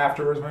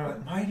afterwards, I was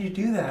like, why did you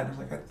do that? And I was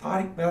like, I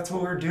thought that's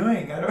what we were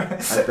doing. I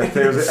thought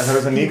it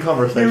was a knee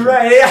conversation. You're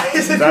right. Yeah,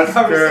 it's a knee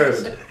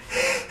conversation. That's good.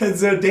 And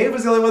so Dave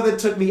was the only one that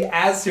took me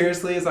as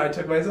seriously as I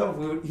took myself.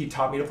 He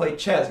taught me to play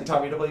chess. He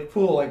taught me to play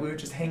pool. Like, we would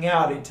just hang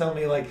out. He'd tell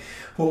me, like,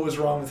 what was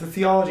wrong with the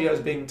theology I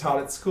was being taught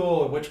at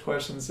school and which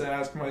questions to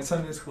ask my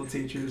Sunday school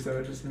teachers that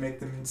would just make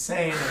them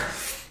insane.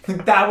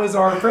 And that was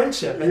our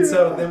friendship. And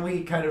so then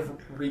we kind of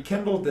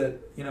rekindled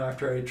it, you know,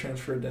 after I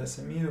transferred to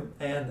SMU.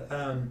 And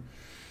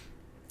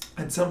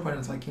at some point, I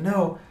was like, you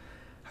know,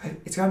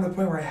 it's gotten to the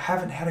point where I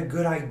haven't had a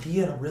good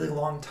idea in a really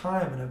long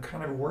time, and I'm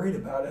kind of worried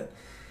about it.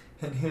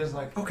 And he was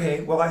like,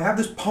 okay, well, I have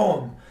this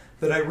poem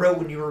that I wrote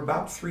when you were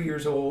about 3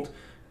 years old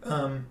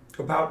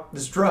about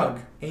this drug,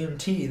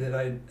 AMT, that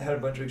I had a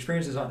bunch of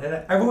experiences on.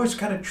 And I've always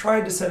kind of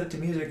tried to set it to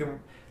music,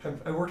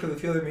 and I worked with a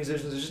few other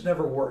musicians. It just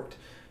never worked.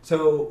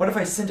 So what if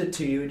I sent it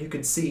to you and you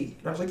could see?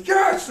 And I was like,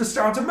 yes, this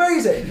sounds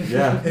amazing.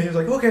 Yeah. And he was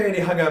like, okay. And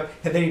he hung up,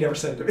 and then he never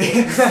sent it to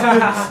me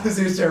because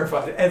he was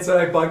terrified. And so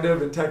I bugged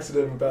him and texted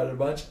him about it a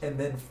bunch. And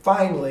then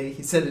finally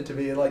he sent it to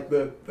me, and like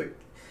the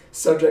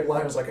subject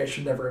line was like, I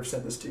should never have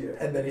sent this to you.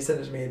 And then he sent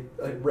it to me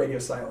like radio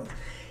silence.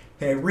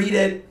 And I read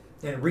it,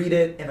 and I read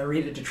it, and I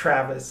read it to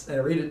Travis, and I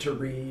read it to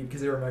Reed,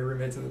 because they were my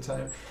roommates at the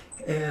time.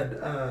 And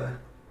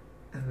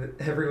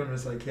everyone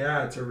was like,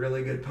 yeah, it's a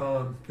really good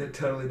poem. It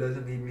totally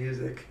doesn't need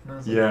music. And I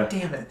was like,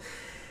 damn it.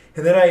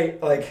 And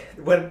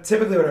then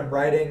typically when I'm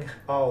writing,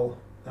 I'll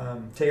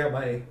take out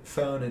my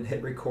phone and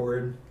hit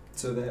record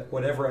so that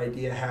whatever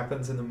idea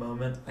happens in the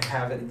moment, I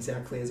have it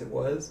exactly as it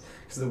was.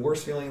 Because the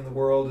worst feeling in the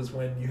world is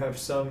when you have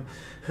some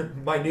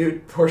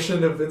minute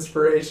portion of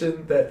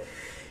inspiration that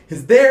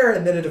is there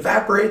and then it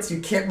evaporates.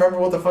 You can't remember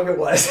what the fuck it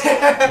was.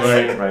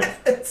 Right.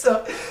 And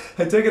so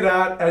I took it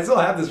out, and I still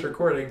have this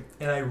recording,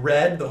 and I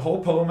read the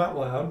whole poem out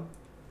loud,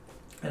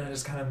 and I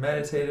just kind of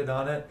meditated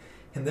on it,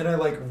 and then I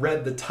like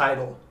read the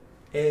title,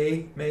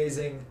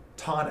 Amazing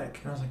Tonic.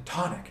 And I was like,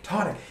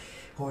 tonic.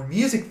 Well, in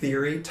music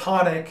theory,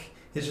 tonic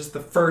is just the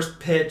first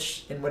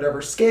pitch in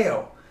whatever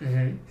scale.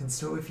 Mm-hmm. And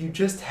so if you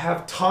just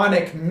have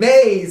tonic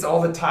maze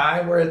all the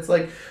time, where it's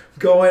like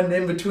going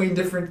in between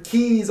different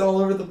keys all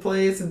over the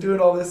place and doing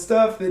all this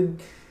stuff, then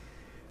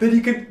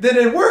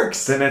it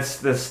works. Then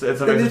it's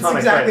amazing Then tonic,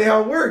 exactly right.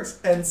 how it works.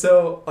 And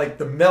so like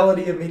the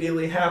melody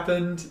immediately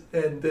happened,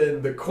 and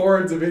then the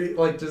chords immediately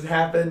like just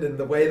happened, and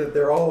the way that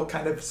they're all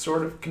kind of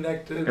sort of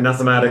connected. And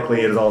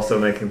mathematically, it is also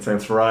making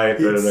sense, right?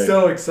 It's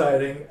so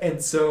exciting.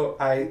 And so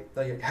I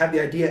had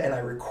the idea, and I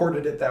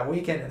recorded it that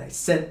weekend, and I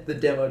sent the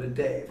demo to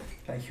Dave.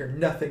 I hear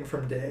nothing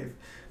from Dave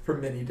for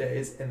many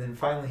days, and then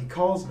finally he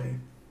calls me.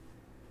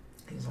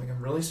 He's like,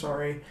 I'm really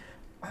sorry.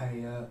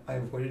 I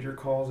avoided your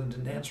calls and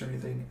didn't answer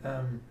anything.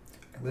 I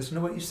listened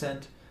to what you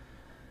sent,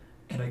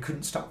 and I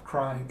couldn't stop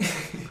crying.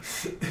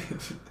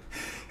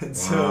 And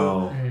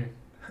so,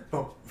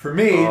 for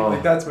me,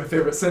 like that's my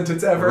favorite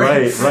sentence ever.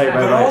 Right.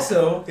 But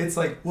also, it's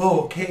like,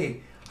 whoa,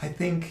 okay, I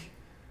think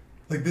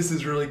like this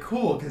is really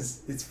cool,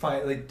 because it's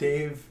fine. Like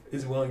Dave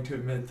is willing to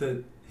admit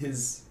that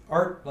his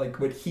art, like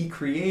what he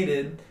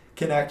created,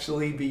 can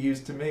actually be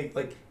used to make,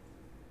 like,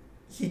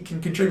 he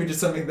can contribute to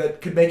something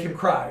that could make him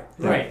cry.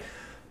 Right.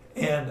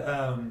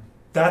 And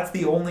that's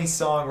the only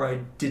song where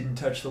I didn't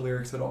touch the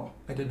lyrics at all.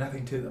 I did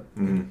nothing to them.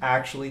 Mm-hmm. I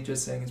actually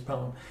just sang his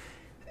poem.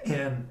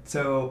 And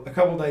so a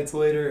couple nights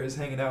later, I was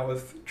hanging out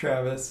with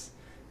Travis,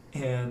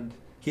 and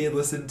he had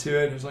listened to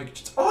it, and he was like,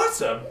 it's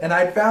awesome. And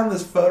I found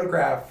this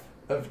photograph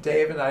of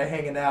Dave and I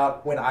hanging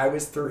out when I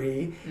was 3,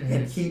 mm-hmm.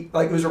 and he,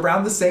 like, it was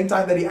around the same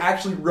time that he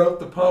actually wrote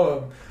the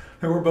poem,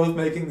 and we're both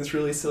making this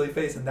really silly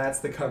face, and that's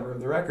the cover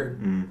of the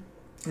record. Mm.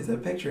 Is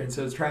that picture. And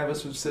so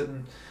Travis was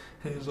sitting,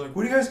 and he was like,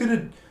 what are you guys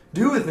gonna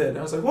do with it? And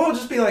I was like, well, it'll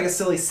just be like a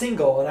silly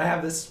single, and I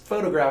have this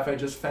photograph I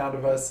just found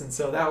of us, and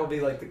so that will be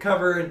like the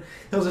cover, and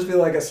it'll just be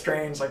like a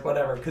strange, like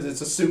whatever, because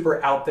it's a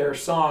super out there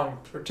song,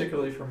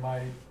 particularly for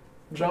my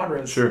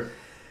genres. Sure.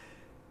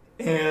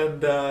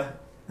 And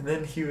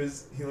then he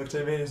looked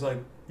at me and he was like,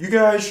 you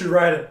guys should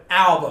write an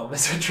album.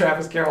 That's what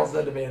Travis Carroll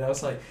said to me, and I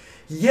was like,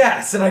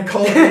 yes. And I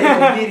called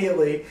Dave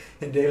immediately,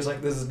 and Dave was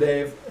like, this is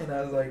Dave. And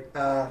I was like,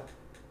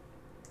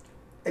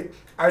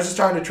 I was just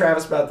talking to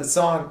Travis about the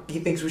song.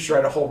 He thinks we should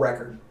write a whole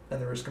record. And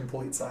there was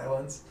complete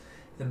silence.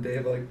 And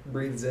Dave like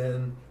breathes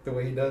in the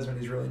way he does when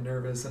he's really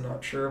nervous and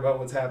not sure about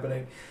what's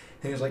happening.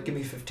 And he was like, give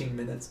me 15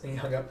 minutes. And he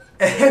hung up.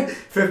 And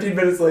 15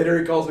 minutes later,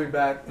 he calls me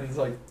back. And he's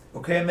like,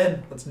 okay, I'm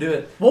in. Let's do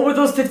it. What were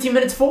those 15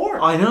 minutes for?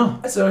 I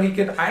know. So he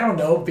could, I don't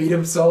know, beat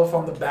himself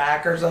on the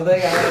back or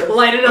something.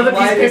 Light another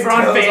piece of paper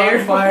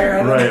on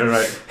fire.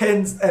 Right.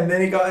 And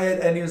then he got it,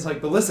 and he was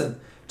like, but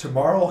listen,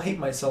 tomorrow I'll hate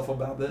myself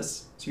about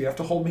this, so you have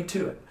to hold me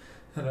to it.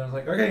 And I was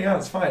like, okay, yeah,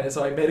 it's fine. And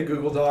so I made a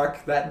Google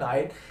Doc that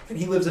night, and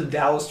he lives in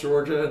Dallas,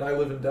 Georgia, and I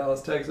live in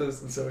Dallas,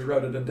 Texas, and so we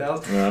wrote it in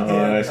Dallas. Oh,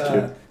 nice,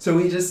 cute. So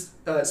we just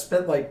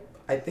spent like,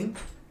 I think,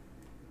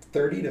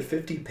 30 to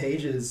 50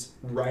 pages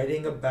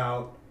writing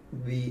about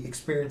the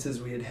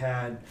experiences we had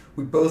had.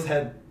 We both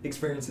had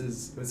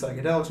experiences with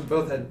psychedelics. We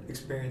both had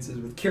experiences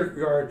with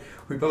Kierkegaard.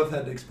 We both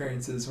had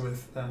experiences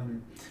with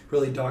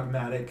really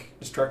dogmatic,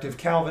 destructive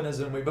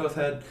Calvinism. We both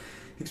had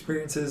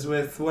experiences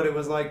with what it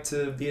was like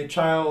to be a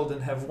child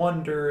and have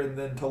wonder and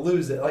then to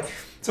lose it. Like,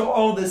 so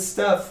all this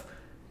stuff,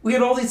 we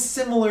had all these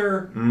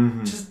similar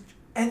just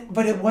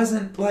but it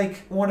wasn't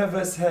like one of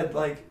us had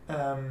like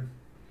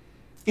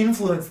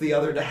influenced the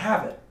other to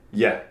have it.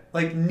 Yeah.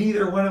 Like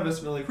neither one of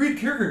us were like, read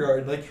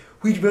Kierkegaard. Like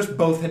we just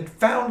both had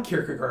found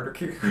Kierkegaard, or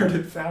Kierkegaard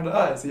had found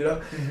us, you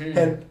know? Mm-hmm.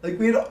 And like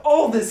we had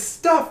all this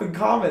stuff in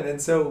common.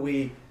 And so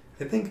I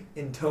think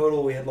in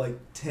total we had like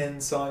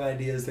 10 song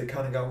ideas that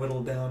kind of got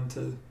whittled down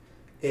to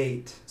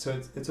 8. So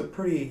it's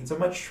a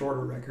much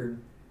shorter record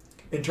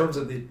in terms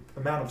of the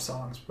amount of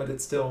songs, but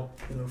it's still,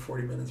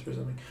 40 minutes or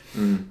something.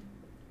 Mm.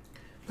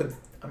 But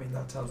I mean,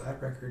 that's how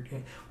that record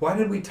came. Why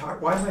am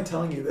I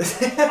telling you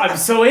this? I'm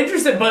so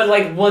interested, but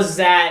like, was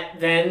that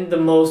then the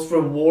most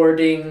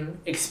rewarding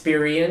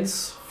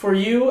experience for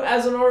you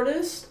as an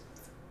artist?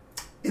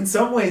 In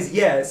some ways,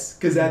 yes,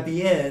 because at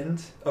the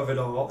end of it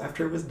all,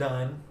 after it was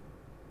done,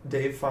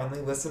 Dave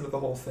finally listened to the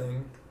whole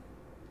thing.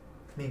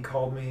 And he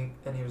called me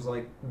and he was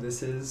like,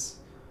 "This is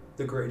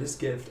the greatest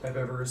gift I've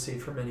ever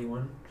received from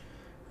anyone."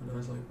 And I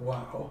was like,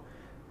 "Wow."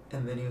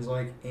 And then he was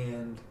like,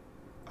 "And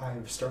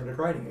I've started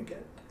writing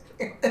again."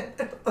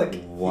 Like,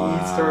 wow.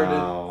 He started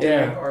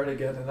doing art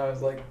again, and I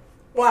was like,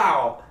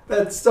 "Wow,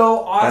 that's so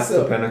awesome."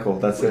 That's the pinnacle.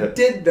 That's it. We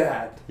did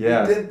that.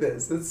 Yeah. We did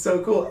this. It's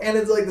so cool. And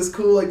it's like this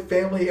cool like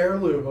family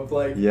heirloom of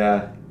like,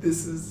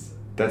 this is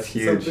that's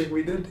huge. something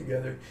we did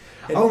together.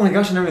 And oh my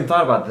gosh, I never even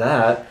thought about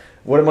that.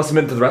 What it must have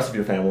meant to the rest of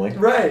your family.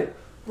 Right.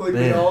 Like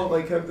Man. we all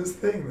like have this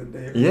thing that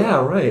Dave.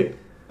 Yeah, right.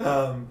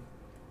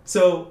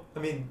 So I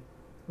mean,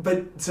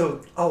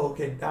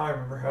 okay, now I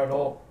remember how it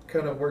all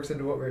kind of works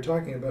into what we were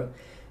talking about.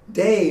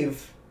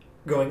 Dave,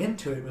 going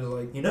into it, was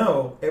like,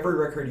 every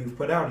record you've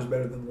put out is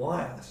better than the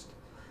last.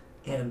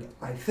 And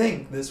I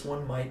think this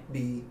one might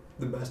be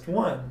the best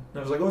one. And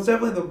I was like, it's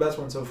definitely the best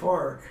one so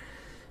far.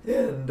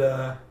 And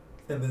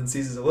then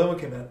Seasons of Limbo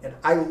came out. And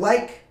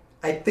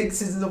I think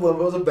Seasons of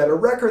Limbo is a better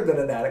record than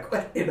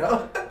Inadequate,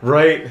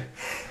 Right.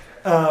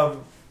 And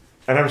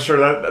I'm sure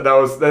that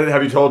was...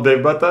 Have you told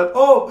Dave about that?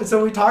 Oh,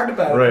 so we talked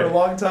about it Right. for a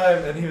long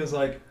time. And he was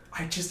like,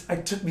 he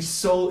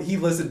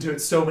listened to it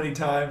so many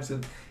times,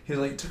 and he was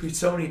like, it took me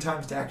so many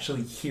times to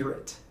actually hear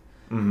it.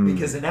 Mm-hmm.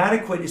 Because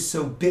Inadequate is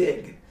so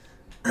big.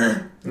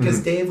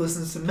 Because Dave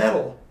listens to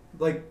metal.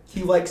 Like,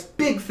 he likes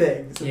big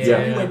things. And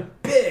so he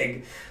went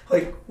big.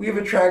 Like, we have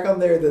a track on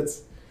there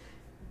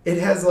it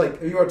has,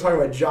 like, if you want to talk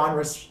about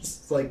genre,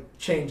 like,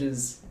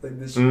 changes, like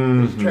this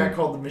track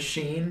called The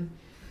Machine.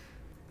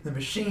 The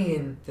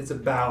Machine is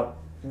about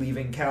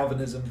leaving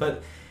Calvinism,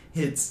 but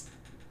it's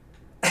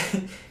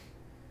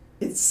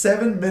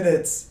 7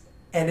 minutes,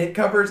 and it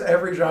covers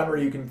every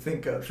genre you can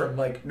think of, from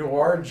like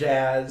noir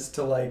jazz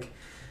to like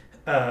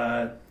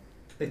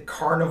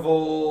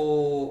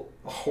carnival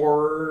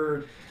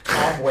horror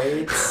Tom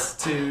Waits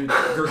to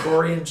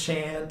Gregorian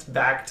chant,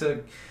 back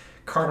to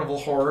carnival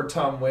horror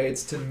Tom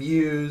Waits to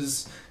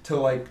Muse to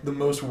like the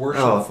most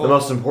worshipful. Oh, the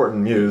most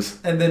important Muse.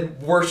 And then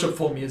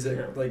worshipful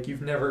music, like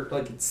you've never,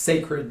 like it's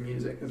sacred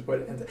music is what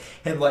it ends up.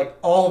 And like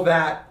all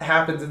that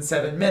happens in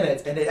 7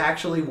 minutes, and it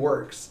actually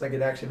works. Like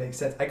it actually makes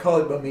sense. I call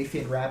it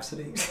BOMETHIUS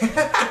Rhapsody.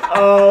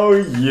 Oh,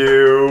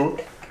 you.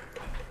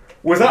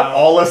 Was that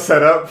all a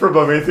setup for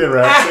BOMETHIUS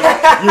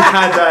Rhapsody? You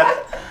had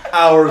that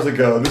hours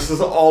ago. This has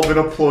all been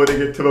a ploy to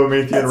get to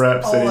BOMETHIUS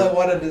Rhapsody. All I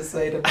wanted to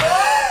say to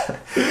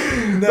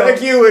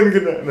Thank you and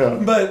good night. No.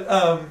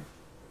 But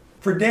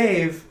for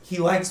Dave, he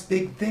likes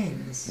big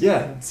things.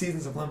 Yeah. And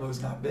Seasons of Limbo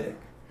is not big.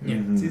 Yeah.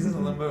 Mm-hmm. Seasons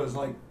of Limbo is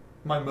like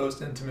my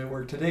most intimate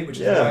work to date, which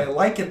is Yeah. why I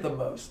like it the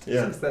most.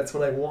 Yeah. Because that's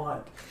what I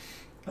want.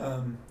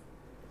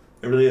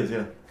 It really is,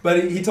 yeah.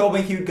 But he told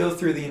me he would go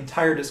through the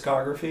entire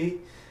discography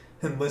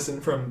and listen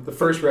from the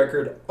first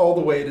record all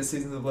the way to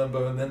Seasons of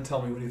Limbo, and then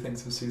tell me what he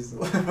thinks of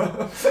Seasons of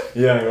Limbo.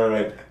 Yeah,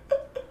 right.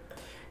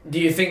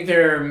 Do you think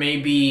there may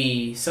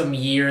be some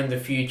year in the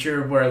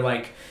future where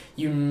like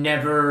you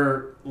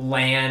never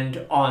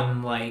land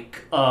on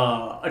like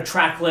a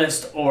track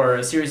list or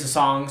a series of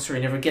songs, or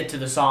you never get to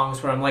the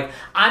songs where I'm like,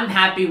 I'm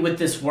happy with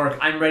this work,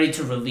 I'm ready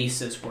to release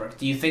this work?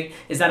 Do you think,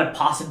 is that a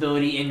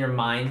possibility in your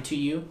mind to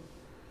you?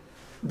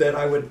 That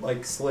I would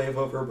like slave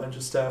over a bunch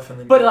of stuff and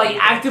then. But like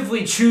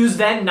actively choose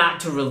then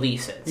not to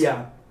release it.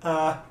 Yeah.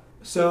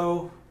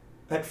 So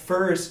at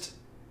first,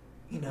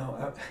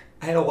 I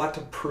had a lot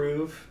to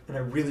prove, and I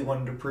really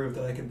wanted to prove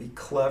that I could be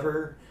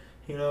clever,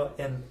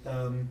 and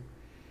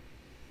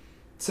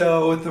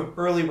so with the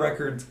early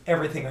records,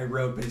 everything I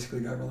wrote basically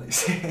got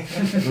released,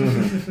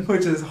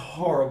 which is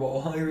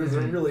horrible. Like, it was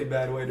a really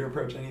bad way to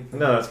approach anything.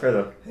 No, that's fair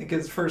though.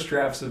 Because the first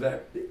draft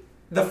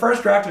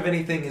of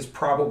anything is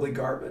probably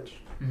garbage.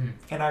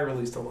 And I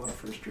released a lot of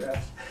first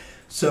drafts.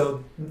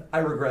 So I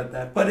regret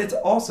that. But it's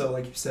also,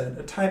 like you said,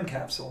 a time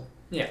capsule.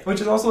 Yeah.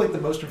 Which is also like the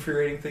most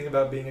infuriating thing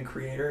about being a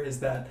creator, is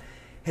that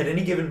at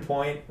any given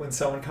point when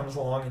someone comes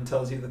along and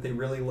tells you that they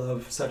really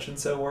love such and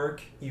so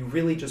work, you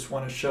really just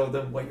want to show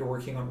them what you're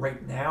working on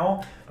right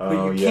now.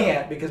 But you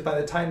can't, because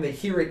by the time they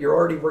hear it, you're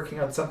already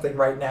working on something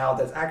right now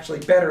that's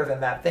actually better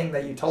than that thing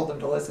that you told them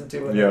to listen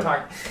to and you're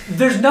talking.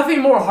 There's nothing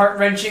more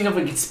heart-wrenching of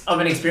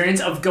an experience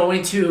of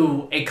going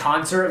to a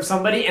concert of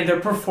somebody and they're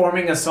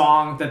performing a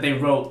song that they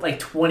wrote like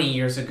 20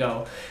 years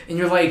ago. And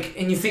you're like,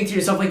 and you think to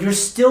yourself, like, you're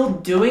still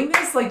doing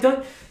this? Like,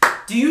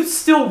 do you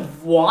still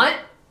want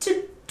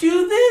to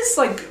do this?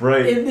 Like,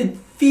 Right. it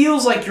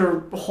feels like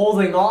you're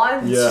holding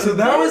on. Yeah. So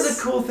that was this.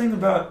 a cool thing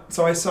about.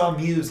 So I saw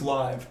Muse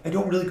live. I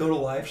don't really go to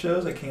live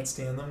shows. I can't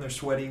stand them. They're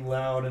sweaty,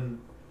 loud, and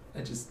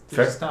they're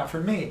just not for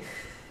me.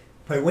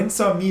 But I went and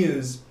saw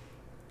Muse,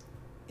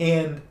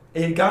 and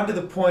it had gotten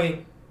to the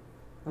point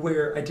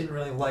where I didn't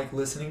really like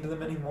listening to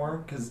them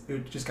anymore because it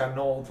had just gotten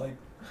old. Like,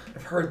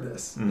 I've heard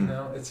this, you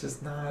know. It's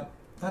just not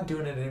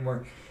doing it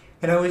anymore.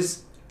 And I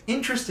was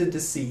interested to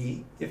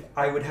see if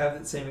I would have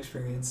that same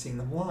experience seeing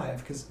them live,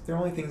 because the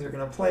only things they're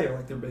going to play are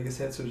like their biggest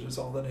hits, which is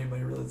all that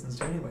anybody really listens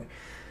to anyway.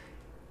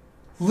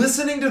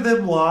 Listening to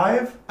them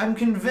live, I'm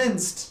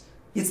convinced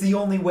it's the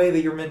only way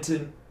that you're meant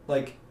to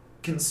like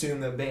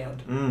consume the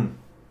band.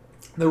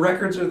 The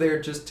records are there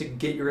just to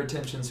get your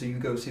attention so you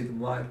go see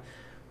them live,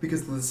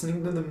 because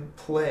listening to them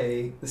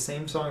play the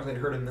same songs I'd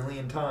heard a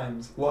million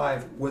times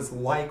live was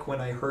like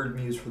when I heard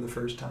Muse for the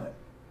first time.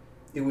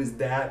 It was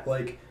that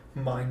like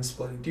mind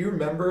splitting. Do you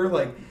remember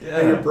like how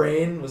your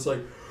brain was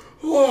like,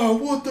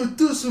 oh,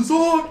 this is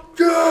all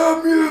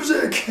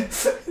music?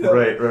 You know,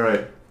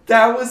 Right.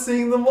 that was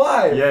seeing them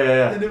live.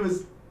 Yeah. And it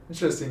was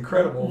just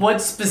incredible.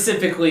 What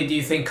specifically do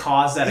you think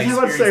caused that I was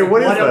experience? about to say,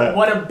 what is that?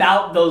 What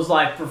about those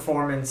live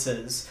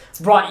performances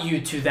brought you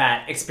to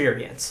that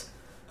experience?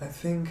 I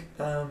think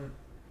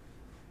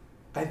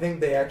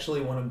they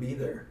actually want to be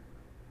there.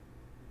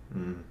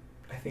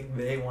 I think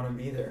they want to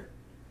be there.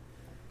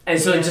 And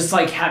so just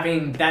like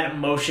having that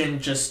emotion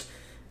just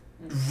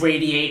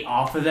radiate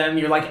off of them,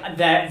 you're like,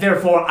 that.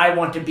 Therefore, I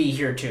want to be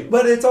here too.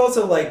 But it's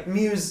also like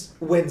Muse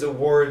wins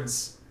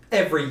awards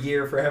every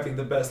year for having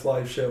the best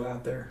live show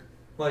out there,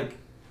 like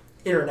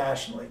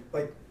internationally.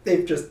 Like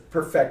they've just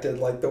perfected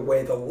like the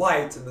way the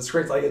lights and the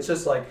screens. Like it's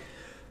just like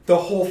the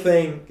whole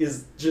thing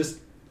is just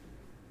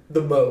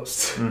the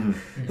most.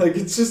 Like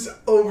it's just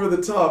over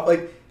the top.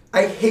 Like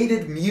I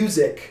hated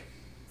music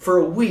for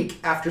a week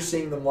after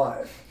seeing them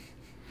live.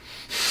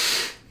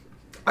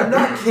 I'm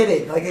not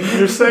kidding. Like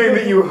You're saying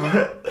that you...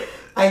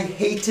 I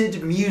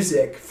hated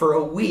music for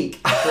a week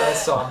after I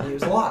saw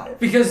Muse live.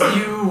 Because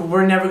you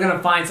were never going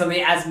to find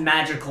something as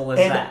magical as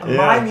And that.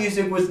 my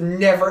music was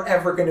never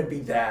ever going to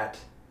be that.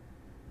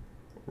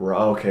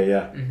 Okay,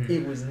 yeah.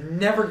 It was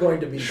never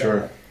going to be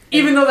that.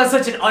 Even though that's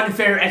such an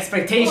unfair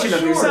expectation Oh, of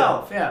sure.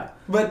 yourself. Yeah.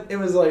 But it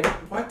was like,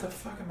 what the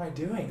fuck am I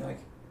doing? Like,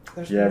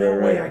 there's Yeah, no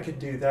right, way right. I could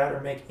do that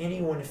or make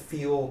anyone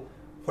feel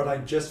what I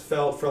just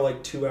felt for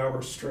like 2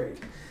 hours straight.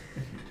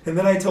 And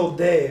then I told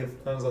Dave,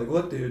 I was like,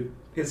 look, dude,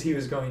 because he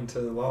was going to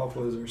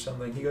Lollapalooza or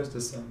something. He goes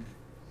to some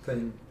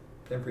thing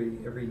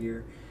every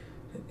year.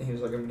 And he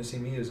was like, I'm going to see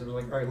Muse. And I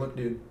was like, all right, look,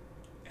 dude,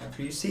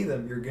 after you see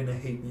them, you're going to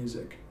hate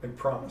music. I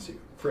promise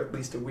you, for at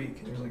least a week.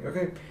 And he was like,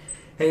 okay.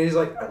 And he's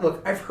like,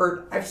 look,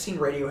 I've seen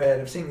Radiohead,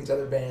 I've seen these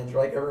other bands.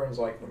 Like, everyone's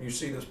like, when you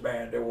see this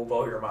band, it will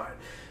blow your mind.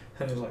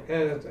 And he was like,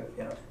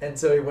 you know. And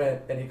so he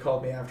went and he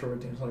called me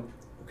afterwards and he was like,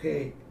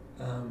 okay,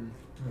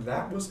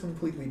 that was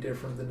completely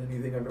different than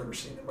anything I've ever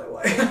seen in my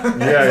life.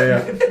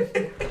 Yeah.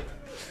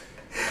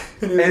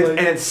 and,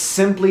 And it's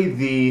simply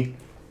the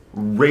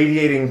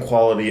radiating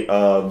quality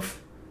of,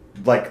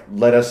 like,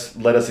 let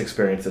us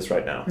experience this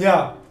right now.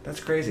 yeah. That's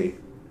crazy.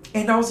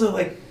 And also,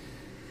 like,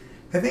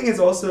 I think it's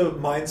also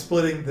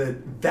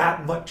mind-splitting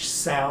that much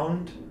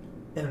sound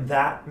and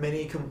that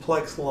many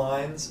complex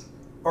lines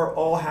are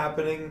all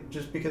happening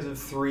just because of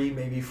 3,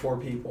 maybe 4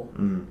 people.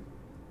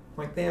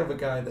 Like, they have a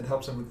guy that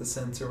helps them with the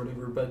synths or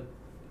whatever, but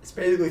it's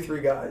basically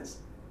 3 guys.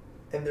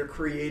 And they're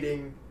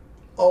creating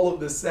all of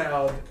this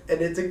sound,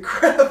 and it's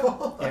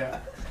incredible.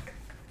 Yeah.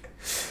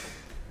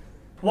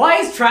 Why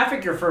is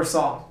Traffic your first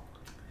song?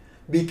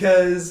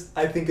 Because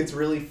I think it's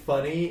really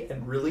funny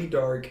and really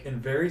dark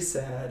and very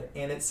sad,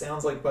 and it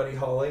sounds like Buddy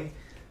Holly,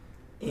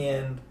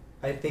 and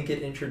I think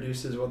it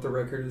introduces what the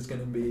record is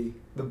going to be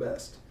the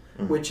best,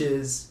 which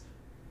is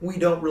we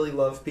don't really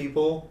love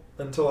people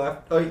until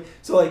after.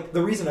 So like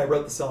the reason I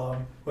wrote the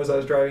song was I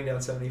was driving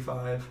down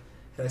 75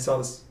 and I saw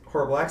this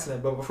horrible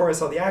accident, but before I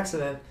saw the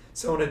accident,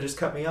 someone had just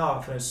cut me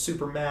off and I was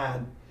super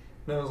mad,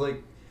 and I was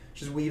like,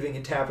 just weaving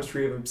a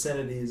tapestry of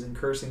obscenities and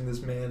cursing this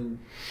man and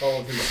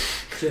all of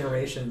his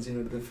generations, you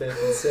know, to the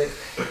 5th and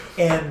 6th.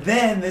 And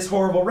then this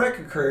horrible wreck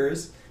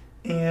occurs,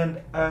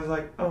 and I was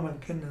like, oh my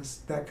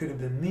goodness, that could have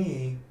been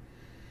me.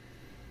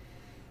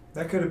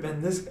 That could have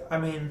been this. I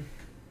mean,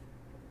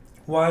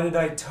 why did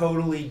I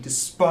totally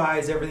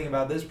despise everything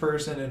about this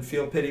person and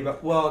feel pity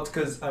about? Well, it's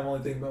because I'm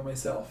only thinking about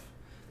myself.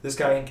 This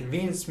guy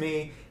inconvenienced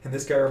me, and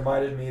this guy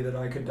reminded me that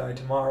I could die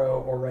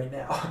tomorrow or right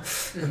now.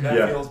 And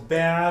that feels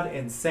bad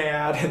and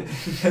sad. And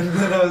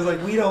then I was like,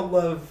 we don't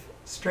love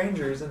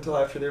strangers until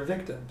after they're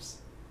victims.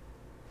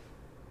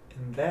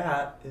 And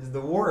that is the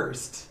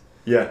worst.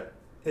 Yeah.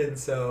 And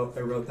so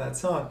I wrote that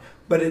song.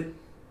 But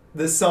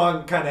this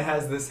song kind of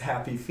has this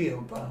happy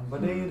feel.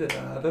 And it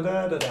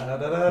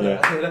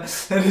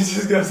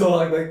just goes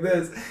along like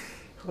this.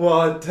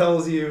 Well, it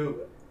tells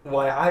you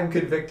why I'm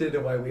convicted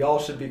and why we all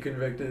should be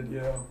convicted,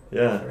 you know,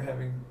 for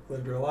having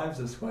lived our lives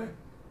this way.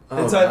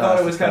 And so I thought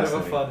it was kind of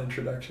a fun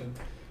introduction.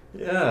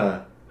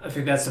 Yeah. I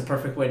think that's the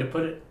perfect way to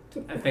put it.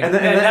 I think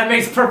that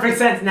makes perfect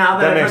sense now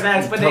that I've heard that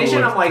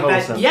explanation. I'm like,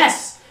 that.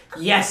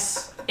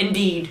 Yes,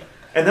 indeed.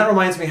 And that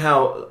reminds me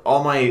how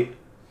all my,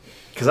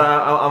 because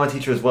I'm a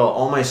teacher as well.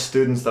 All my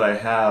students that I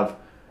have,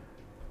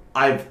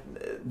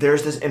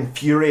 there's this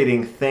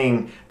infuriating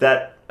thing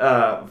that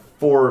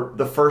for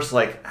the first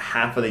like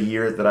half of the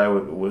year that I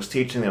was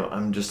teaching them,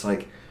 I'm just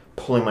like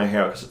pulling my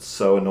hair out because it's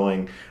so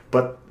annoying.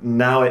 But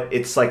now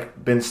it's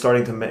like been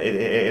starting to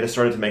it has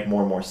started to make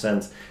more and more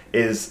sense.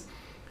 Is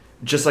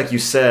just like you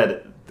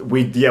said,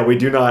 we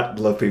do not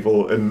love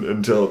people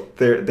until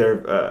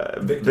they're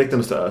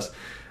victims to us.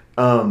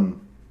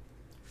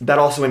 That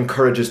also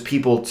encourages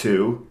people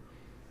to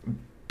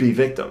be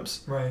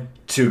victims, right?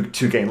 To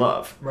gain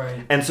love,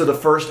 right? And so the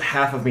first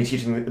half of me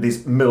teaching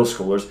these middle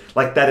schoolers,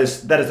 like that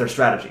is their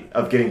strategy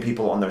of getting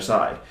people on their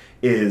side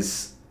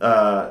is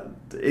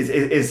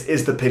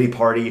the pity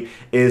party,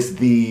 is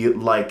the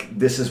like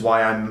this is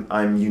why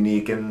I'm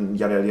unique and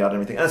yada yada yada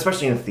and everything. And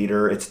especially in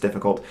theater, it's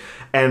difficult.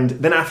 And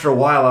then after a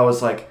while, I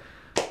was like,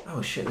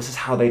 oh shit, this is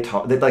how they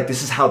talk. Like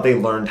this is how they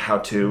learned how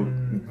to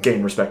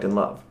gain respect and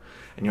love.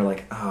 And you're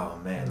like, oh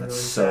man, that's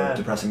really so sad.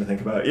 Depressing to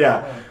think about.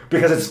 Yeah,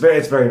 because it's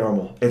very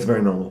normal. It's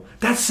very normal.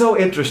 That's so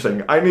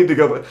interesting. I need to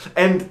go.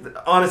 And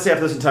honestly,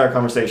 after this entire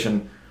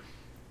conversation,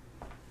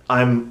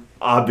 I'm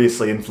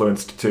obviously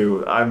influenced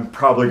too. I'm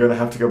probably going to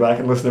have to go back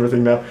and listen to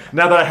everything now.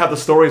 Now that I have the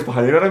stories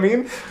behind it, you know what I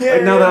mean? Yeah.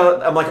 Like now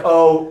that I'm like,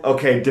 oh,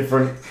 okay,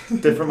 different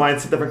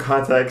mindset, different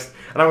context.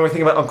 And I'm going to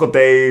think about Uncle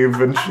Dave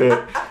and shit,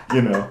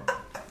 you know.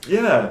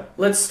 Yeah.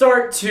 Let's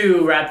start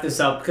to wrap this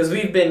up because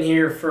we've been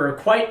here for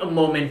quite a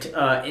moment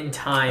in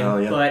time. Oh,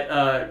 yeah.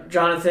 But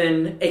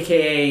Jonathan,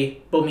 aka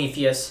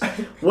BOMETHIUS,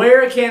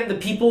 where can the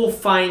people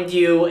find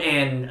you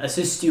and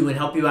assist you and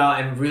help you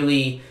out and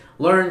really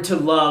learn to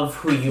love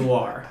who you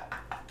are?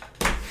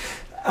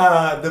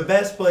 The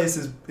best place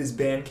is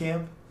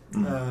Bandcamp,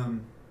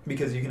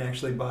 because you can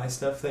actually buy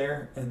stuff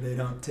there and they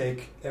don't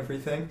take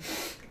everything.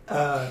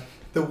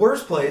 The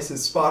worst place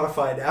is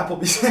Spotify and Apple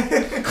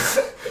Music.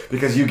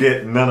 Because you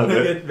get none of it.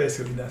 You get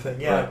basically nothing,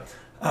 yeah.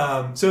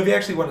 Right. So if you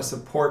actually want to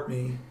support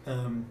me,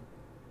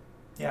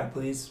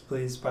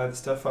 please buy the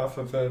stuff off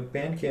of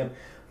Bandcamp.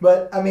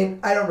 But, I mean,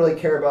 I don't really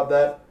care about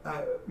that.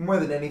 More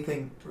than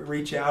anything,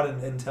 reach out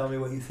and tell me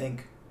what you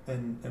think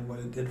and what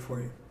it did for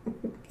you.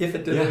 If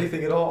it did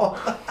anything at all.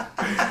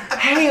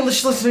 Hey,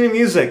 let's listen to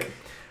music.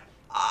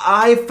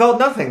 I felt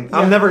nothing. Yeah.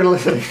 I'm never going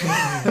to listen.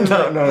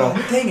 No.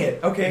 Dang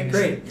it. Okay,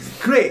 great.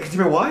 Great. Can you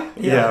tell me why?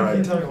 Yeah, right.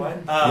 Can you tell me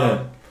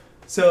why?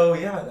 So,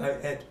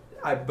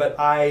 but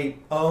I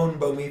own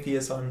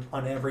BOMETHIUS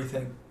on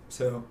everything.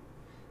 So,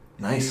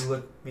 nice. You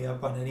look me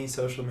up on any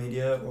social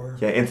media or...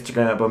 Yeah,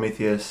 Instagram at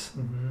BOMETHIUS.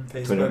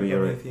 Facebook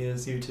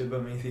BOMETHIUS, YouTube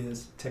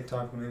BOMETHIUS,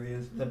 TikTok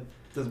BOMETHIUS. It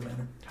doesn't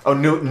matter. Oh,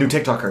 new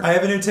TikToker. I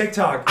have a new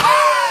TikTok.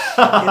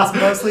 It's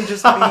mostly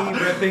just me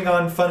ripping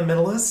on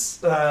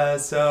fundamentalists.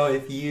 So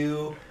if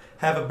you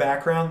have a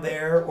background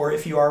there, or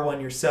if you are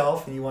one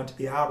yourself and you want to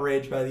be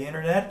outraged by the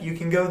internet, you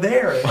can go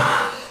there and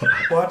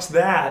watch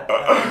that.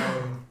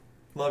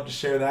 Love to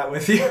share that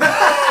with you.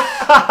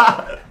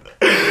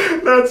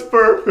 That's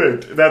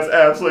perfect. That's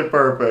absolutely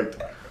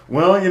perfect.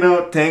 Well,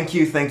 thank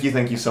you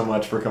so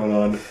much for coming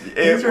on.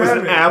 It was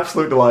an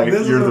absolute delight.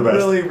 You're the best.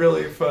 This was a really,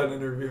 really fun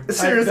interview.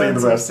 Seriously, I've done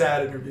the some best.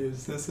 Sad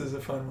interviews. This is a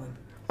fun one.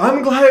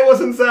 I'm glad it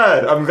wasn't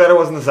sad. I'm glad it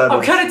wasn't a sad one.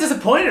 I'm kind of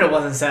disappointed it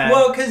wasn't sad.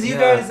 Well, because you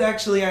guys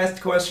actually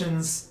asked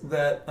questions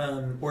that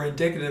were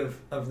indicative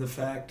of the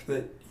fact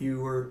that you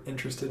were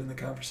interested in the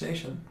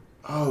conversation.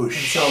 Oh,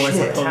 shit. So it's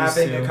like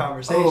having a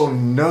conversation. Oh,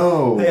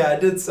 no. Yeah, I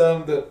did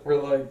some that were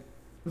like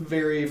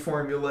very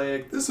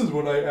formulaic. This is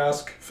what I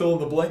ask fill in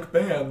the blank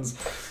bands.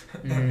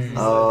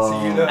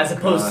 As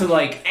opposed to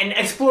like an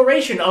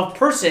exploration of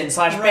person /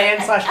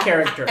 band /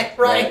 character.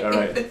 Right.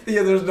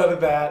 Yeah, there's none of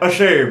that. A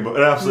shame.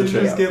 An absolute shame.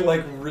 You just get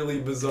like really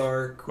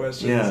bizarre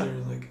questions. Yeah. And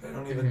you're like, I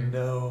don't even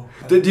know.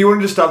 Do you want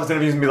to just stop this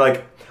interview and be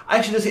like, I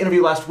actually did this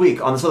interview last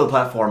week on this other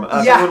platform. If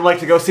anyone would like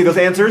to go see those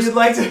answers, you'd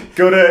like to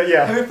go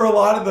to, I mean, for a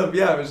lot of them,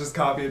 it was just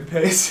copy and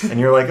paste. And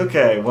you're like,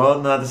 okay, well,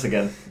 not this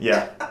again.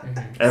 Yeah.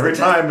 Every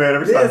time, man,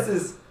 every time.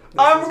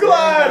 I'm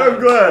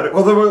glad.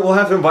 Well, then we'll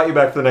have to invite you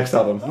back for the next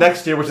album.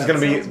 Next year, which is going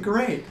to be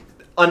great.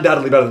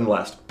 Undoubtedly better than the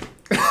last.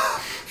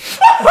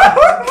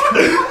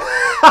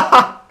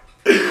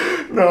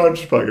 No, I'm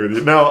just fucking with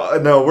you.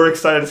 No, we're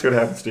excited to see what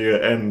happens to you,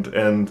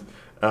 and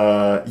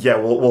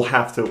we'll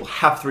have to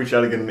reach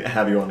out again and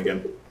have you on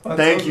again.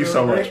 Thank you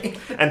so much.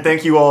 And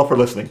thank you all for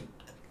listening.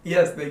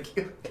 Yes, thank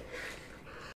you.